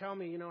he would tell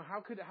me, how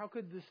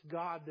could this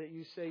God that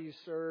you say you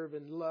serve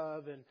and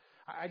love, and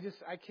I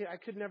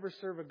could never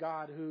serve a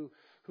God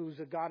who's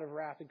a God of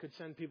wrath and could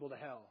send people to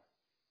hell.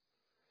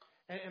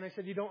 And I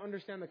said, you don't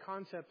understand the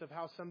concept of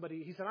how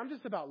he said, I'm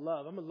just about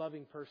love. I'm a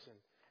loving person.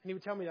 And he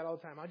would tell me that all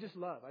the time. I just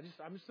love.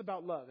 I'm just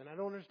about love. And I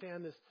don't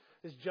understand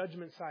this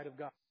judgment side of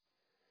God.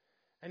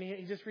 And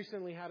he just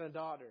recently had a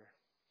daughter.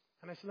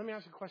 And I said, let me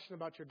ask you a question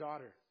about your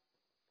daughter.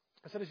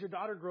 I said, as your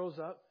daughter grows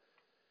up,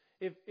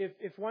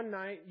 if one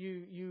night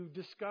you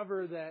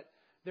discover that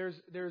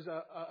there's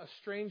a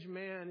strange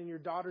man in your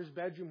daughter's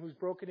bedroom who's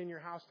broken in your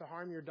house to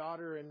harm your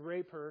daughter and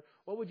rape her,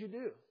 what would you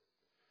do?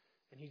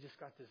 And he just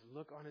got this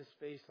look on his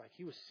face like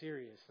he was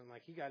serious, and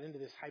like he got into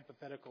this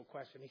hypothetical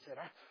question. He said,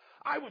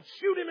 I would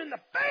shoot him in the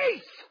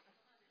face.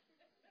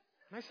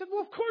 And I said,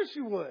 well, of course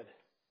you would.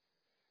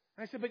 And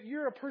I said, but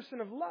you're a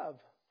person of love.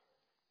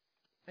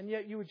 And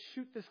yet you would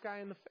shoot this guy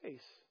in the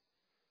face.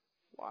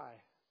 Why?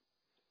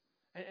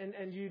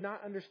 And do you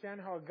not understand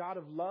how a God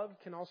of love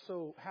can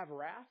also have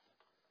wrath?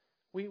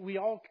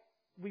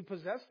 We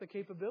possess the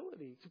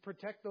capability to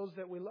protect those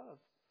that we love.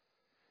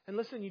 And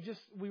listen,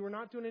 we were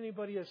not doing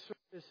anybody a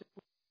service if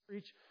we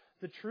preach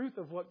the truth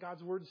of what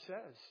God's Word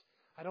says.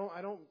 I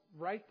don't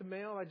write the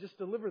mail, I just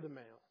deliver the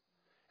mail.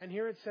 And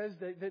here it says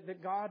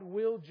that God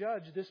will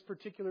judge this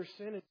particular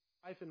sin in your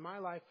life, in my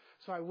life,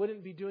 so I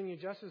wouldn't be doing you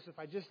justice if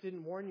I just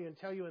didn't warn you and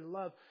tell you in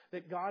love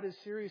that God is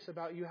serious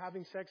about you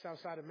having sex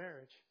outside of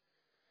marriage.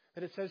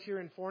 That it says here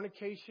in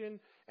fornication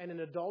and in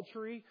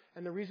adultery,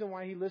 and the reason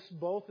why he lists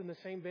both in the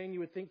same vein, you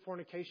would think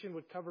fornication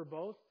would cover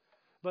both.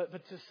 But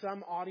to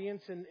some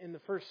audience in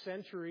the first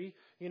century,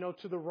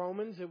 to the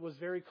Romans, it was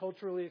very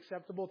culturally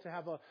acceptable to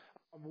have a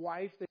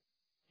wife that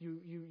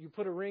you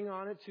put a ring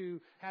on it to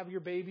have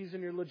your babies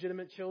and your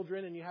legitimate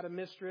children, and you had a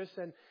mistress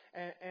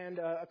and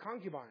a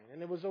concubine,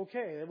 and it was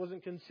okay. It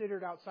wasn't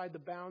considered outside the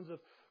bounds of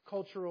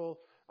cultural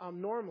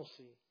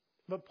normalcy.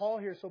 But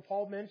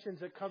Paul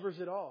mentions it covers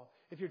it all.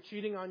 If you're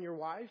cheating on your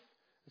wife,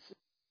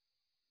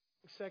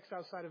 sex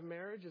outside of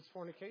marriage, it's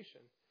fornication.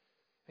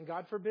 And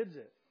God forbids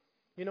it.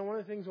 One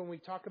of the things when we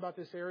talk about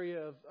this area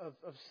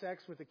of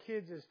sex with the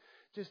kids is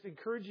just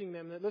encouraging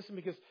them that, listen,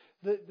 because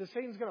the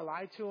Satan's going to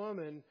lie to them,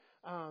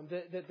 and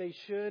that they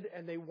should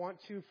and they want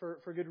to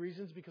for good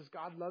reasons, because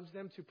God loves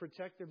them to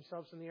protect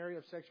themselves in the area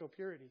of sexual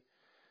purity.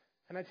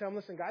 And I tell them,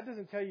 listen, God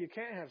doesn't tell you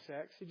can't have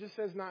sex. He just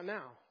says not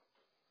now.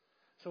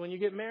 So when you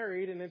get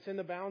married and it's in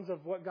the bounds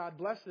of what God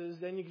blesses,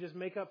 then you can just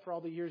make up for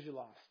all the years you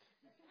lost.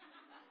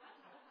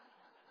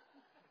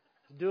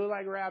 Do it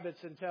like rabbits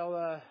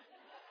until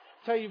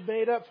you've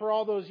made up for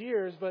all those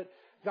years. But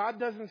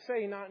God doesn't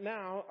say not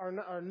now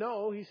or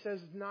no. He says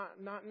not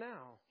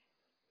now.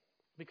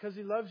 Because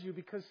He loves you.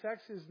 Because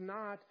sex is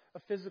not a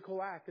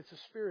physical act. It's a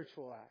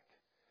spiritual act.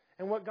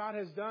 And what God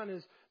has done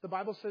is, the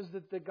Bible says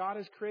that God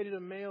has created a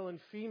male and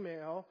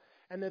female,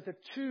 and that the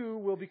two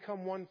will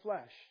become one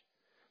flesh.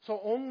 So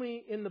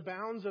only in the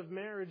bounds of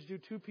marriage do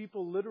two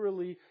people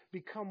literally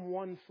become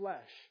one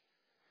flesh.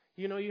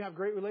 You have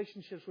great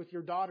relationships with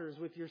your daughters,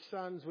 with your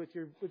sons, with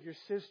your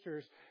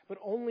sisters, but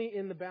only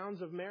in the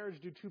bounds of marriage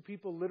do two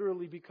people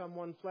literally become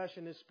one flesh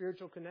in this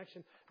spiritual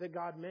connection that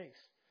God makes.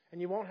 And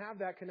you won't have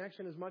that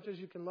connection as much as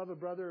you can love a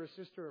brother or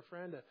sister, a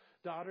friend, a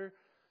daughter,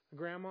 a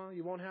grandma.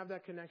 You won't have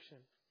that connection.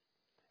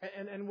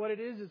 And what it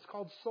is, it's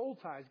called soul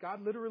ties.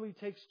 God literally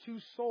takes two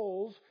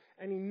souls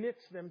and He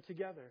knits them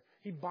together.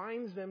 He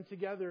binds them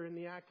together in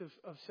the act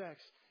of sex,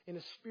 in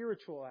a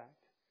spiritual act.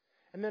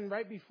 And then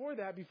right before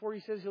that, before He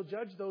says He'll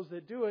judge those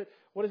that do it,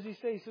 what does He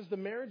say? He says the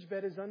marriage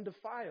bed is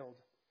undefiled.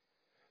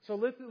 So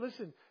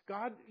listen,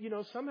 God,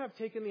 some have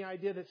taken the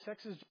idea that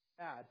sex is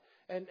bad.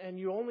 And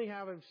you only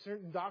have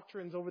certain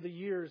doctrines over the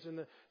years. In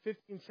the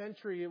 15th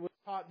century, it was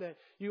taught that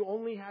you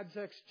only had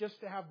sex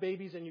just to have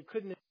babies and you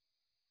couldn't.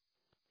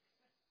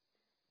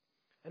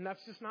 And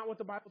that's just not what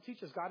the Bible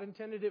teaches. God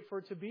intended it for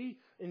it to be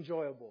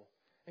enjoyable.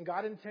 And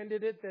God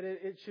intended it that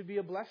it should be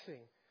a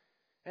blessing.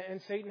 And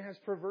Satan has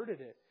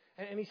perverted it.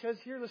 And He says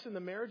here, listen, the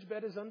marriage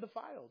bed is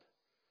undefiled.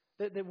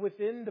 that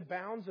within the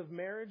bounds of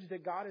marriage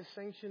that God has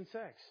sanctioned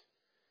sex.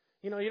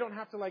 You know, you don't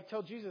have to like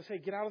tell Jesus, hey,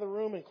 get out of the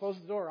room and close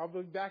the door. I'll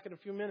be back in a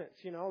few minutes.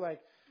 You know, like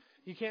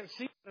you can't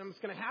see what's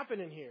going to happen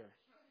in here.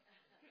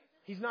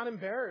 He's not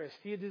embarrassed.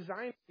 He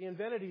designed, he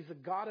invented. He's the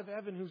God of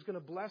heaven who's going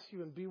to bless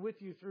you and be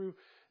with you through,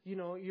 you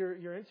know,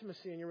 your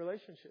intimacy and your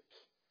relationships.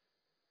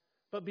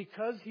 But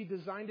because he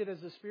designed it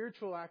as a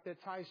spiritual act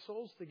that ties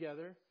souls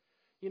together,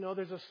 you know,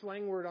 there's a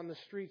slang word on the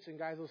streets and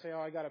guys will say,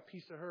 oh, I got a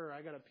piece of her,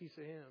 I got a piece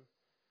of him.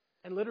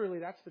 And literally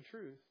that's the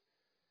truth.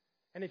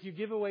 And if you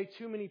give away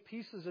too many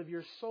pieces of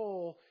your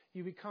soul,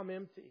 you become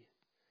empty.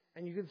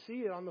 And you can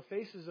see it on the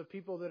faces of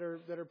people that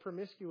are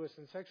promiscuous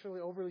and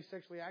overly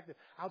sexually active.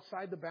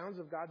 Outside the bounds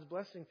of God's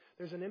blessing,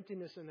 there's an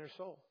emptiness in their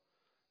soul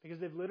because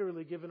they've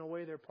literally given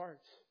away their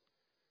parts.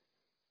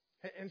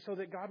 And so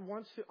that God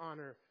wants to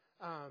honor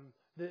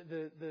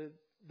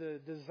the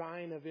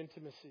design of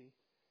intimacy,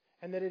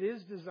 and that it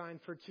is designed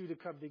for two to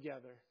come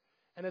together.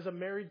 And as a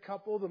married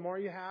couple, the more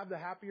you have, the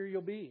happier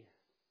you'll be.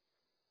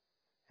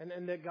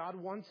 And that God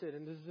wants it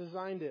and has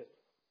designed it.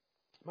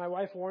 My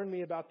wife warned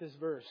me about this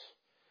verse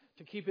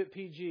to keep it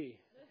PG.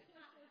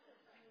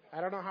 I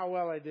don't know how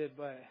well I did,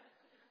 but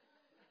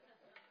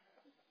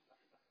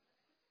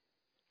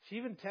she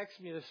even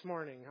texted me this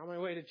morning on my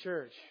way to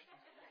church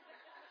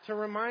to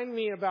remind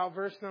me about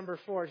verse number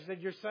 4. She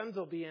said, your sons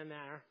will be in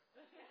there.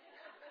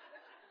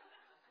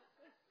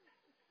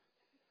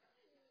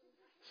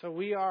 So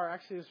we are,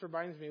 actually this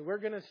reminds me, we're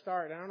going to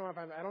start,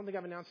 I don't think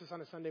I've announced this on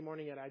a Sunday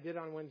morning yet. I did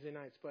on Wednesday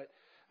nights, but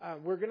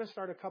we're going to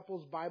start a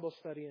couples Bible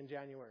study in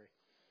January.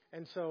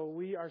 And so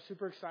we are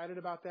super excited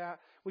about that.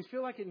 We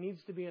feel like it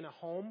needs to be in a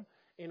home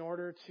in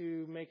order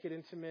to make it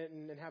intimate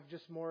and have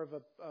just more of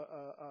a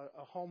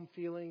home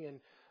feeling.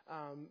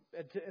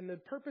 And the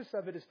purpose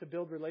of it is to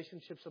build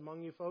relationships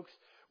among you folks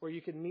where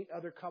you can meet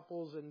other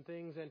couples and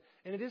things. And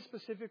it is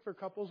specific for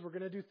couples. We're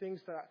going to do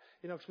things that,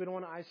 you know, because we don't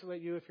want to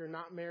isolate you if you're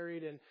not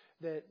married and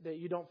that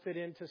you don't fit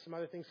into some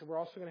other things. So we're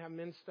also going to have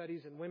men's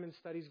studies and women's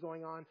studies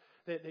going on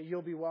that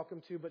you'll be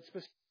welcome to. But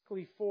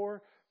specifically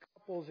for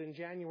couples in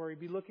January,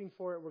 be looking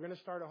for it. We're going to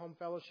start a home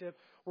fellowship.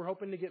 We're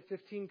hoping to get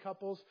 15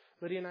 couples.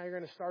 Lydia and I are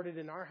going to start it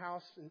in our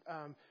house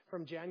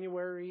from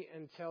January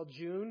until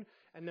June.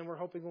 And then we're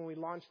hoping when we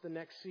launch the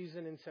next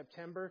season in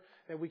September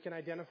that we can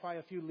identify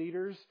a few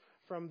leaders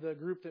from the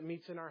group that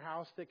meets in our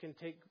house that can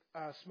take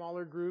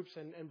smaller groups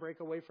and break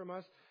away from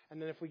us. And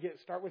then if we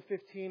start with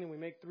 15 and we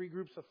make 3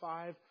 groups of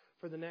 5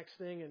 for the next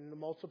thing and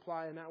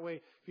multiply. And that way,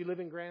 if you live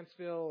in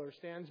Grantsville or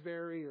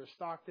Stansbury or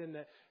Stockton,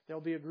 that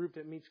there'll be a group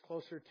that meets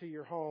closer to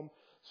your home.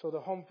 So the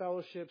home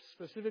fellowship,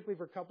 specifically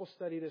for couple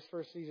study this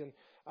first season,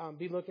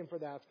 be looking for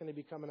that. It's going to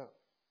be coming up.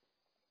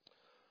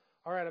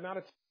 All right, I'm out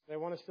of time. I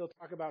want to still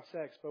talk about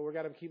sex, but we've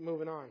got to keep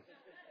moving on.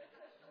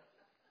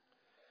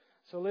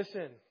 So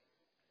listen,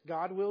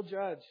 God will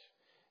judge.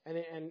 And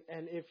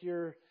if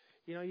you're,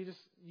 you know,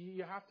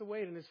 you have to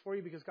wait, and it's for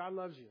you because God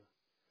loves you.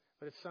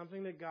 But it's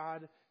something that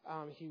God,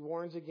 He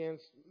warns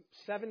against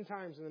 7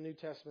 times in the New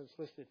Testament. It's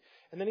listed.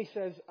 And then He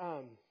says,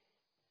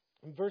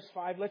 in verse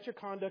 5, let your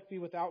conduct be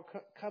without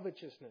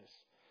covetousness.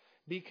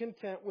 Be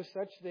content with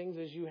such things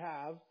as you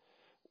have,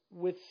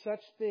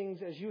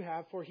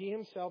 for He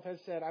Himself has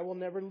said, I will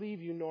never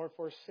leave you nor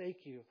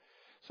forsake you.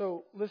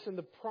 So listen,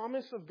 the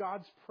promise of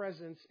God's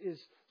presence is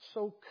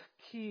so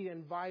key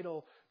and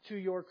vital to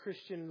your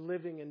Christian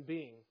living and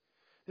being.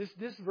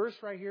 This verse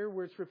right here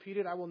where it's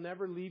repeated, I will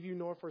never leave you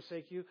nor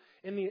forsake you.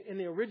 In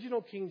the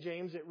original King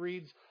James, it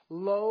reads,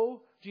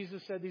 lo,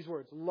 Jesus said these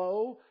words,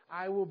 lo,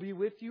 I will be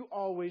with you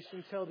always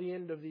until the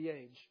end of the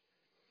age.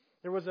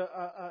 There was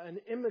an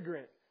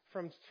immigrant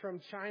from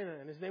China,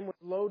 and his name was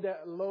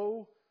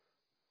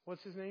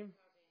what's his name?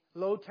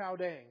 Lo Tao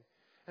Dang.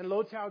 And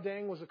Lo Tao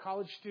Dang was a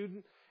college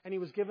student, and he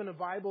was given a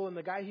Bible, and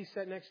the guy he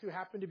sat next to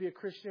happened to be a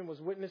Christian, was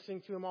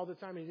witnessing to him all the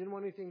time, and he didn't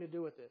want anything to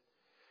do with it.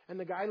 And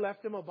the guy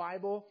left him a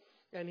Bible,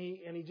 and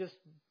he just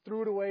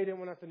threw it away, didn't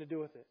want nothing to do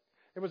with it.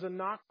 There was a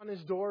knock on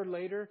his door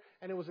later,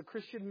 and it was a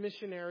Christian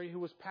missionary who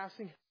was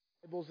passing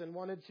Bibles and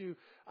wanted to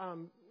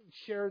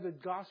share the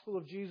gospel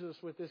of Jesus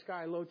with this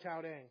guy, Lo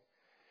Tao Dang.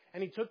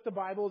 And he took the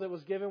Bible that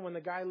was given when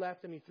the guy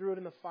left, and he threw it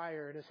in the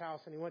fire in his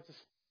house, and he went to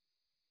sleep.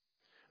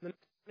 And the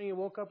next morning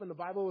he woke up, and the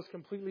Bible was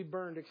completely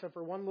burned except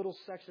for one little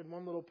section,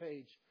 one little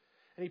page.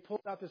 And he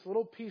pulled out this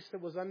little piece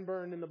that was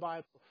unburned in the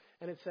Bible,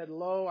 and it said,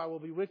 lo, I will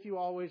be with you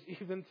always,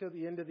 even till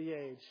the end of the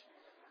age.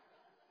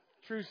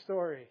 True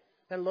story.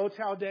 Then Lo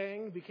Tao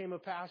Dang became a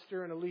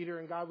pastor and a leader,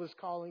 and God was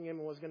calling him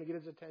and was going to get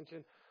his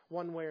attention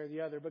one way or the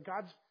other. But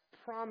God's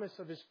promise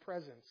of His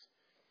presence.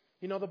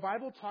 You know, the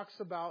Bible talks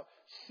about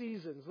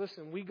seasons.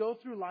 Listen, we go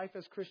through life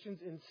as Christians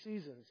in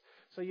seasons.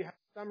 So you have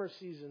summer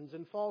seasons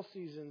and fall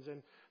seasons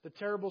and the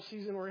terrible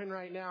season we're in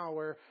right now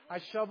where I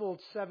shoveled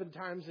 7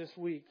 times this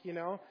week, you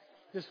know,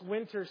 this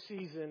winter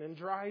season and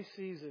dry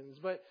seasons.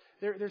 But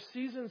there's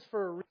seasons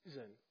for a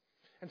reason.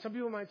 And some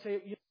people might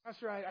say, you know,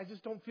 Pastor, I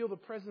just don't feel the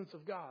presence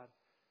of God.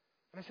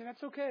 And I say,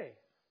 that's okay.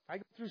 I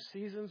go through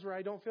seasons where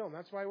I don't feel Him.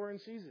 That's why we're in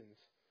seasons.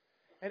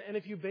 And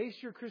if you base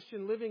your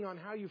Christian living on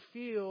how you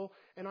feel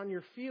and on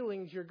your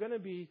feelings, you're going to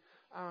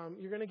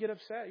get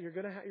upset. You're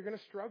going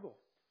to struggle.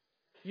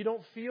 You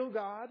don't feel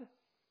God.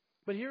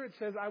 But here it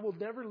says, I will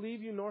never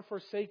leave you nor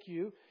forsake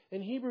you.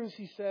 In Hebrews,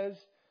 he says,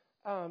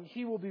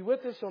 He will be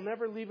with us. He'll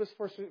never leave us,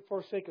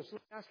 forsake us. So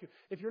let me ask you,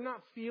 if you're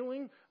not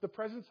feeling the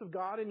presence of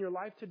God in your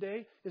life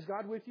today, is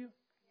God with you?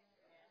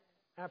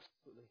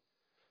 Absolutely.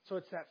 So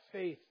it's that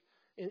faith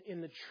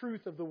in the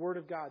truth of the Word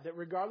of God, that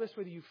regardless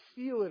whether you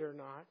feel it or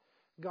not,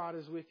 God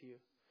is with you.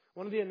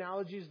 One of the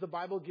analogies the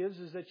Bible gives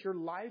is that your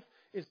life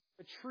is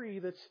a tree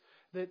that's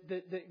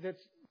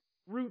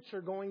roots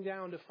are going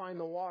down to find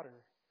the water.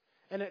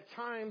 And at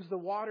times the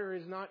water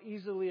is not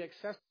easily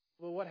accessible.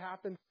 What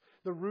happens?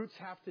 The roots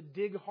have to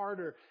dig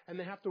harder and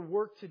they have to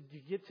work to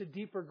get to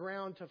deeper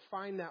ground to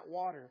find that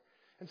water.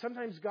 And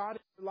sometimes God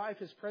in your life,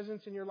 His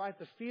presence in your life,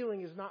 the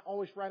feeling is not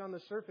always right on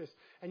the surface.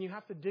 And you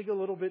have to dig a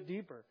little bit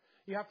deeper.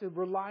 You have to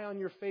rely on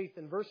your faith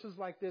in verses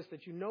like this,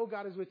 that you know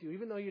God is with you,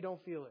 even though you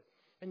don't feel it.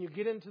 And you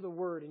get into the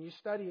Word and you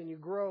study and you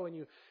grow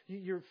and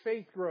your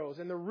faith grows.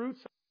 And the roots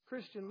of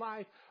Christian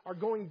life are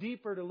going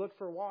deeper to look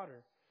for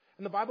water.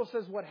 And the Bible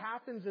says what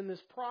happens in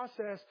this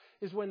process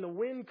is when the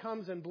wind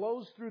comes and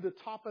blows through the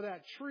top of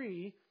that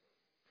tree,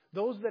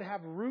 those that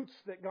have roots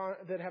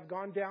that have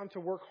gone down to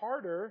work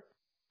harder,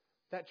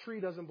 that tree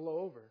doesn't blow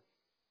over.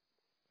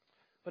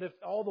 But if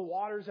all the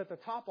water's at the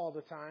top all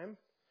the time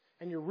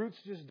and your roots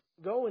just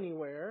don't go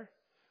anywhere,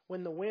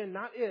 when the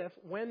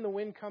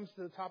wind comes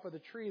to the top of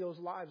the tree, those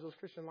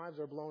Christian lives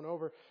are blown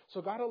over.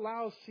 So God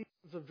allows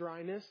seasons of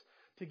dryness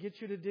to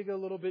get you to dig a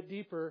little bit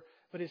deeper,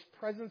 but His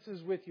presence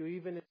is with you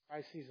even in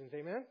dry seasons.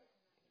 Amen?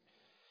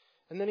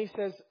 And then He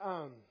says,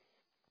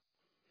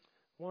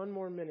 one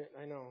more minute.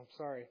 I know, I'm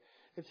sorry.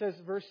 It says,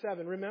 verse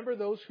 7, remember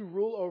those who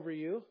rule over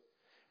you.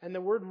 And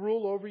the word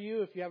rule over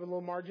you, if you have a little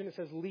margin, it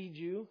says lead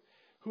you,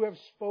 who have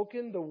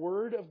spoken the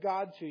word of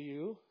God to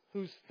you,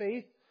 whose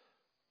faith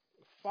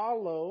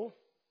follow,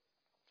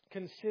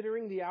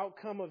 considering the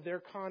outcome of their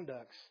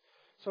conducts.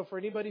 So for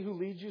anybody who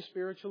leads you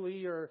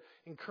spiritually or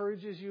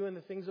encourages you in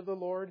the things of the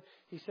Lord,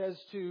 he says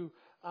to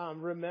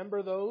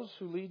remember those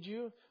who lead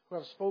you, who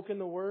have spoken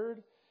the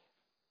word,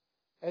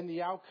 and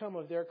the outcome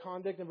of their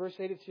conduct. In verse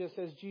 8 it just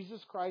says,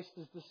 Jesus Christ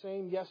is the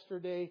same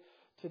yesterday,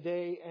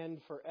 today, and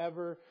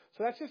forever.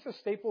 So that's just a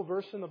staple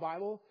verse in the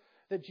Bible,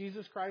 that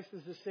Jesus Christ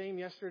is the same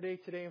yesterday,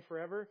 today, and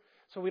forever.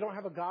 So we don't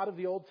have a God of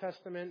the Old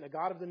Testament, a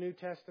God of the New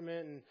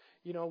Testament, and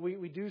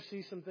we do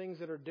see some things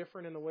that are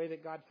different in the way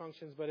that God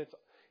functions, but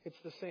it's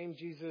the same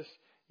Jesus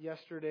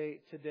yesterday,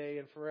 today,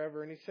 and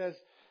forever. And he says,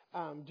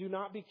 do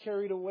not be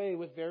carried away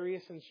with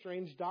various and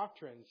strange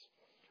doctrines,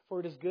 for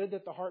it is good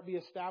that the heart be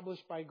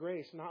established by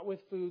grace, not with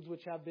foods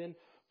which have been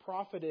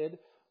profited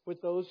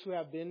with those who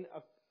have been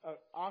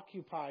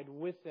occupied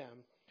with them.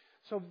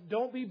 So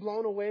don't be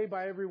blown away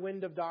by every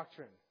wind of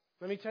doctrine.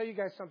 Let me tell you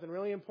guys something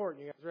really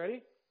important. You guys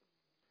ready?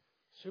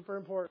 Super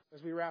important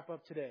as we wrap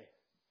up today.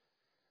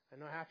 I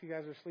know half you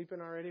guys are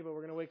sleeping already, but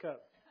we're going to wake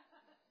up.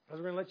 Because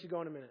we're going to let you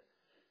go in a minute.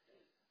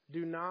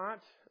 Do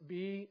not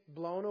be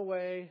blown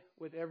away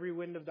with every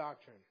wind of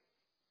doctrine.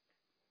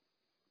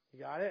 You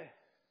got it?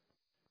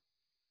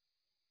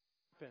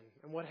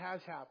 And what has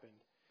happened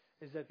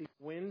is that these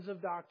winds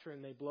of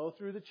doctrine, they blow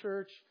through the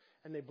church,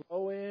 and they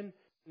blow in, and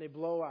they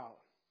blow out.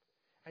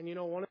 And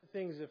one of the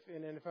things,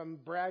 if I'm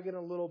bragging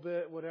a little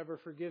bit, whatever,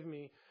 forgive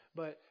me,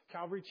 but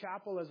Calvary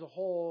Chapel as a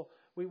whole,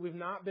 we've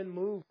not been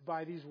moved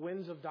by these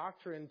winds of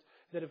doctrine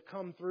that have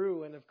come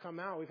through and have come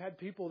out. We've had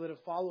people that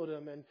have followed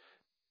them,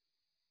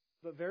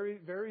 but very,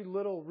 very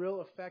little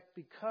real effect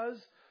because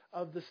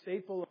of the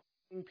staple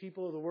of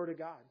people of the Word of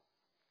God.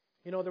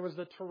 There was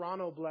the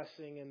Toronto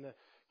blessing and the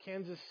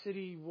Kansas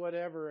City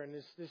whatever, and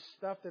this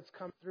stuff that's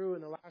come through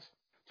in the last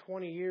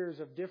 20 years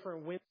of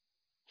different wind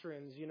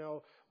doctrines,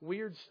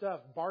 weird stuff,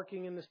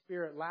 barking in the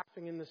Spirit,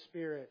 laughing in the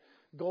Spirit,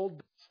 gold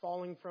dust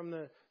falling from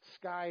the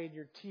sky in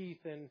your teeth,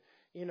 and,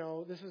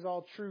 this is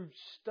all true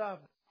stuff,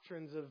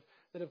 doctrines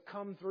that have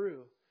come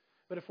through.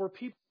 But if we're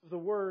people of the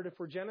Word, if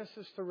we're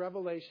Genesis to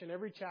Revelation,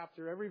 every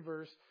chapter, every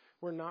verse,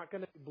 we're not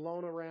going to be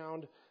blown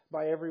around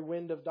by every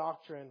wind of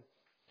doctrine.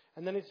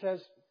 And then it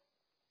says,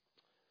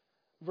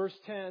 verse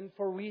 10,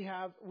 for we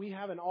have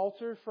an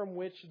altar from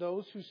which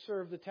those who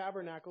serve the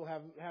tabernacle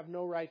have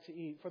no right to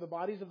eat. For the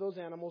bodies of those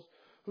animals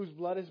whose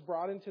blood is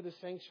brought into the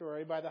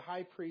sanctuary by the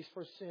high priest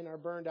for sin are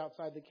burned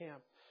outside the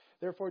camp.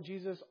 Therefore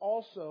Jesus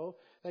also,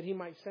 that He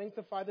might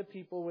sanctify the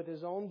people with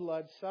His own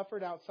blood,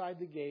 suffered outside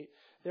the gate.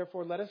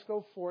 Therefore let us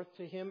go forth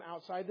to Him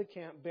outside the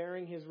camp,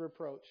 bearing His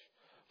reproach.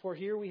 For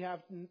here we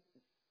have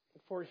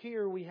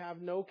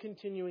no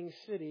continuing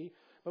city,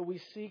 but we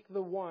seek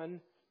the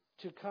one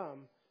to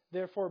come.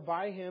 Therefore,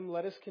 by Him,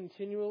 let us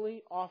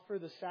continually offer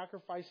the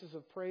sacrifices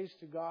of praise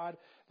to God,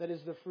 that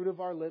is the fruit of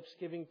our lips,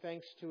 giving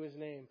thanks to His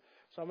name.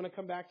 So I'm going to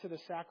come back to the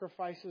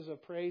sacrifices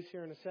of praise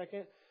here in a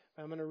second.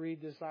 I'm going to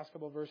read this last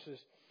couple of verses.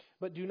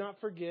 But do not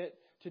forget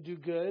to do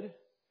good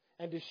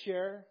and to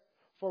share,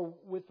 for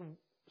with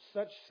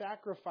such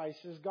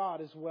sacrifices God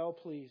is well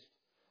pleased.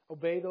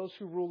 Obey those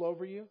who rule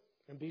over you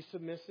and be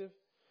submissive,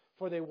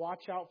 for they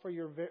watch out for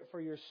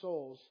your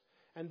souls.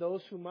 And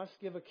those who must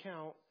give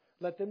account,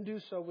 let them do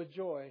so with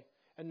joy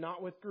and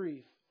not with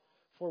grief,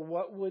 for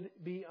what would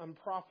be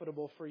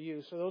unprofitable for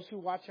you. So those who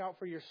watch out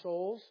for your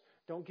souls,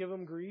 don't give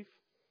them grief.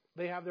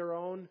 They have their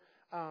own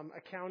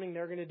accounting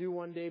they're going to do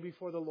one day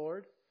before the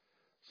Lord.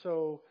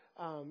 So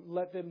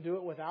let them do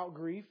it without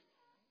grief.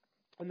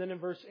 And then in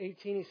verse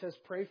 18 he says,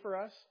 pray for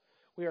us.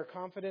 We are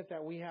confident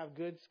that we have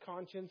good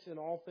conscience in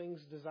all things,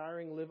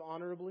 desiring live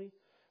honorably.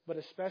 But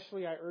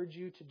especially I urge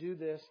you to do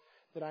this,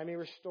 that I may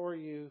restore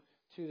you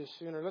to the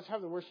sooner. Let's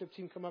have the worship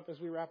team come up as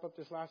we wrap up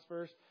this last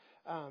verse.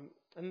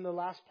 And the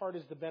last part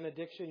is the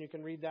benediction. You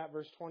can read that,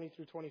 verse 20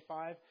 through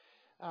 25.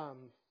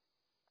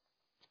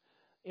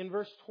 In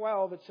verse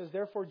 12, it says,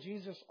 therefore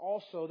Jesus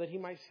also, that he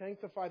might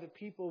sanctify the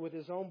people with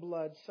his own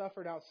blood,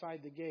 suffered outside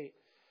the gate.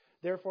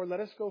 Therefore let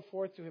us go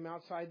forth to him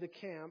outside the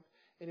camp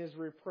in his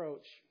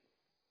reproach.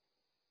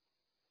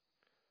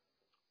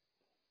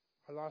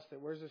 I lost it.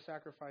 Where's the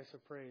sacrifice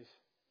of praise?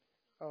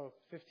 Oh,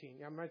 15.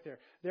 Yeah, I'm right there.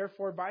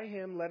 Therefore, by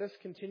him, let us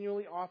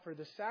continually offer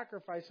the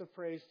sacrifice of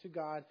praise to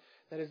God,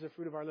 that is the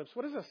fruit of our lips.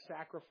 What is a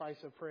sacrifice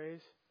of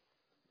praise?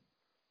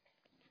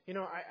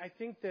 I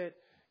think that,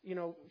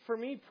 for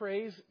me,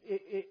 praise,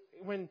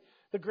 when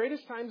the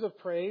greatest times of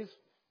praise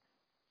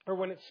are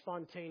when it's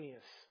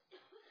spontaneous.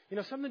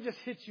 Something just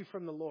hits you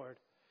from the Lord.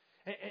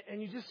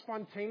 And you just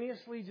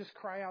spontaneously just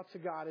cry out to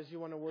God as you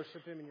want to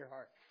worship him in your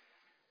heart.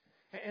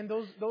 And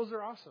those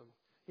are awesome.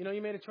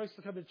 You made a choice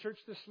to come to church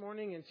this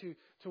morning and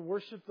to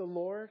worship the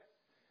Lord.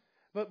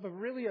 But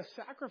really a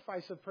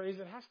sacrifice of praise,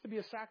 it has to be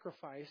a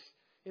sacrifice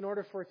in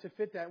order for it to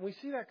fit that. And we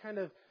see that kind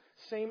of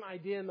same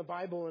idea in the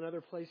Bible and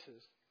other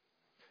places.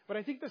 But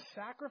I think the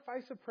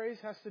sacrifice of praise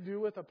has to do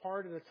with a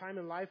part at a time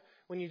in life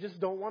when you just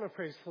don't want to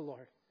praise the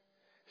Lord.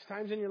 There's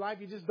times in your life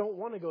you just don't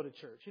want to go to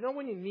church. You know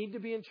when you need to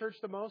be in church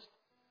the most?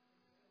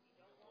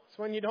 It's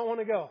when you don't want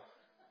to go.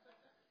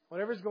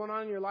 Whatever's going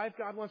on in your life,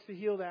 God wants to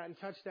heal that and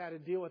touch that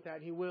and deal with that.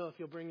 And He will if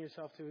you'll bring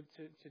yourself to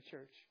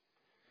church.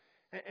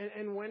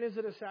 And when is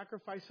it a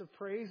sacrifice of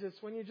praise?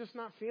 It's when you're just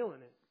not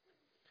feeling it.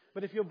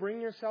 But if you'll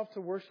bring yourself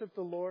to worship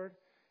the Lord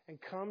and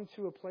come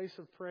to a place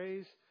of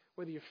praise,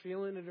 whether you're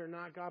feeling it or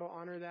not, God will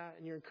honor that,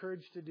 and you're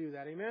encouraged to do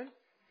that. Amen?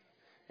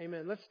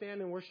 Amen. Let's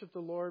stand and worship the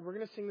Lord. We're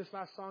going to sing this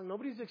last song.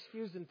 Nobody's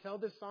excused until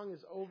this song is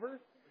over.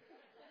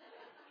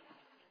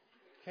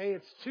 Okay,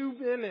 it's 2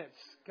 minutes.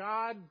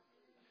 God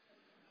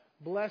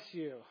bless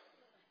you.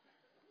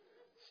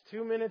 It's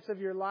 2 minutes of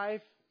your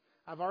life.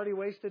 I've already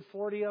wasted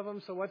 40 of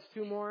them, so what's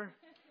 2 more?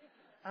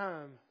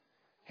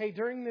 Hey,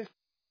 during this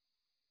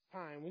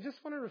time, we just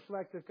want to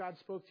reflect if God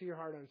spoke to your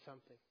heart on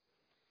something.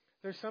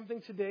 There's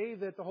something today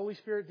that the Holy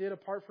Spirit did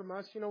apart from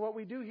us. What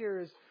we do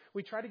here is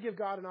we try to give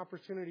God an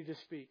opportunity to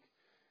speak.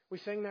 We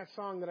sang that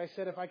song that I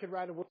said if I could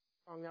write a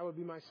song, that would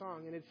be my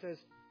song. And it says,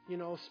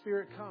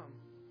 Spirit come,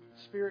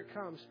 Spirit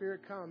come,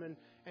 Spirit come. And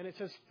it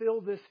says, fill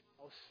this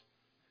house.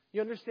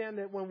 You understand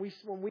that when we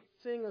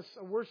sing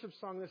a worship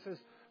song that says,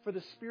 for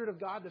the Spirit of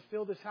God to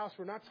fill this house,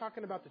 we're not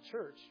talking about the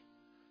church.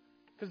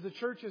 Because the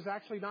church is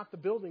actually not the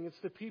building, it's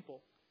the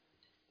people.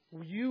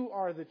 You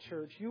are the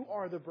church. You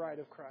are the bride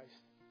of Christ.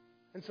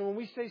 And so when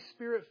we say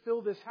Spirit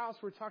fill this house,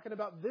 we're talking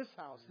about this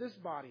house, this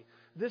body,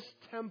 this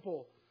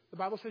temple. The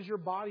Bible says your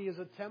body is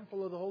a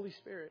temple of the Holy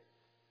Spirit.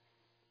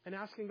 And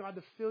asking God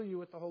to fill you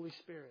with the Holy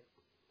Spirit.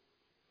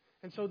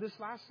 And so this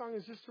last song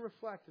is just to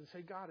reflect and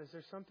say, God, is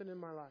there something in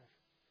my life?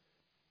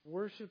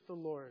 Worship the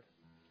Lord.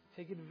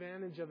 Take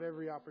advantage of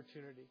every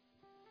opportunity.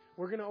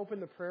 We're going to open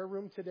the prayer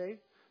room today.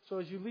 So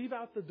as you leave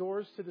out the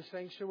doors to the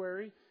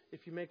sanctuary, if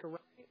you make a right,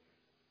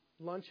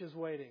 lunch is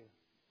waiting.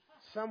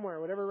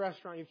 Somewhere, whatever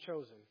restaurant you've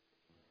chosen.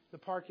 The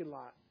parking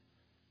lot.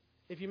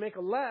 If you make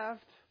a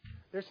left,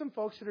 there's some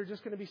folks that are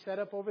just going to be set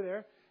up over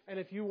there. And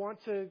if you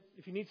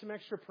need some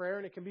extra prayer,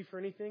 and it can be for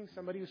anything,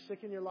 somebody who's sick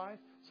in your life,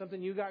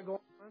 something you got going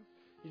on,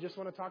 you just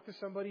want to talk to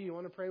somebody, you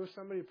want to pray with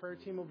somebody, the prayer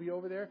team will be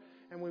over there,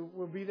 and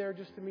we'll be there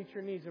just to meet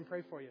your needs and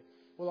pray for you.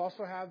 We'll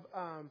also have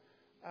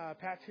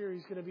Pat's here.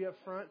 He's going to be up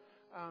front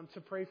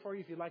to pray for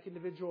you. If you'd like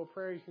individual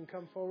prayer, you can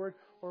come forward.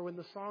 Or when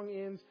the song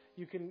ends,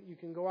 you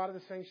can go out of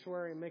the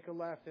sanctuary and make a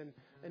left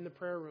in the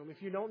prayer room.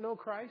 If you don't know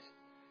Christ,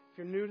 if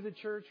you're new to the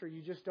church or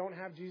you just don't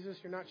have Jesus,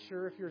 you're not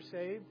sure if you're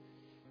saved,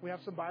 we have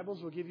some Bibles.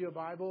 We'll give you a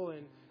Bible.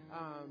 And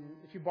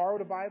if you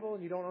borrowed a Bible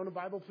and you don't own a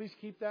Bible, please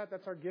keep that.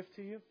 That's our gift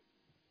to you.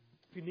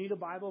 If you need a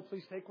Bible,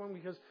 please take one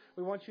because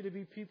we want you to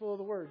be people of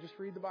the Word. Just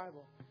read the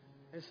Bible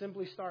and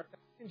simply start.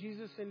 Asking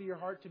Jesus into your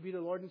heart to be the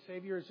Lord and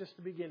Savior is just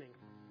the beginning.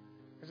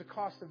 There's a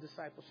cost of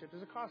discipleship.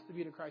 There's a cost to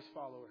being a Christ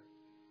follower.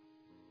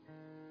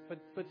 But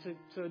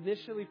to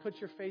initially put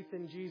your faith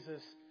in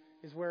Jesus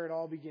is where it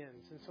all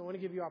begins. And so I want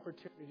to give you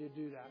opportunity to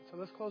do that. So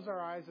let's close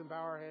our eyes and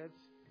bow our heads.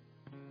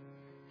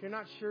 If you're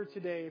not sure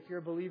today, if you're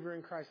a believer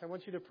in Christ, I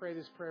want you to pray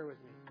this prayer with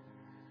me.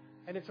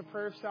 And it's a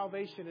prayer of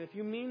salvation. And if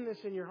you mean this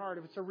in your heart,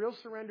 if it's a real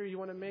surrender you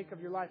want to make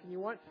of your life and you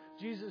want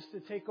Jesus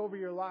to take over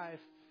your life,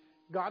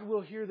 God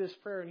will hear this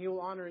prayer and He will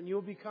honor it. And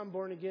you'll become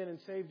born again and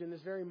saved in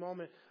this very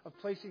moment of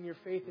placing your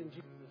faith in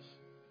Jesus.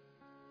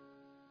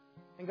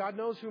 And God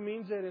knows who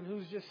means it and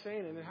who's just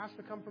saying it. And it has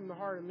to come from the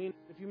heart. I mean,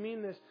 if you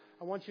mean this,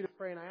 I want you to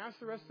pray. And I ask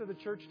the rest of the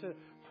church to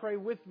pray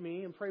with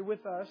me and pray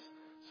with us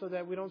so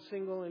that we don't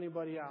single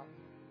anybody out.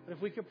 But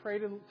if we could pray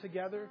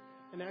together,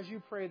 and as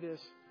you pray this,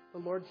 the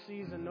Lord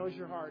sees and knows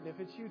your heart. And if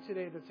it's you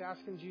today that's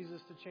asking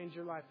Jesus to change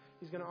your life,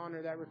 He's going to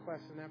honor that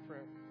request and that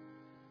prayer.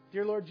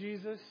 Dear Lord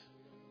Jesus,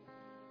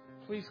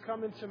 please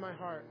come into my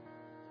heart.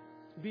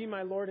 Be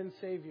my Lord and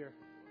Savior.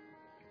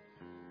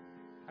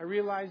 I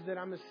realize that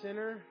I'm a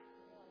sinner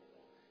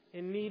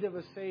in need of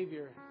a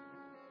Savior.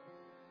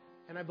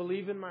 And I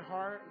believe in my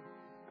heart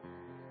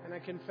and I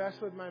confess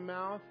with my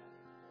mouth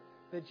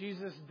that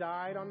Jesus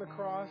died on the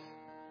cross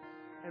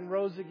and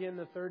rose again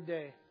the third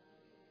day.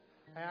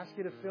 I ask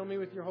you to fill me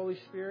with your Holy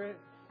Spirit.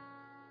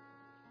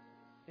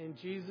 In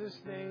Jesus'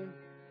 name,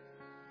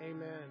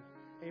 amen.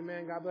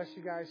 Amen. God bless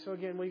you guys. So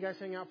again, will you guys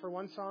hang out for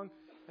one song?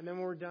 And then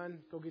when we're done,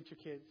 go get your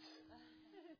kids.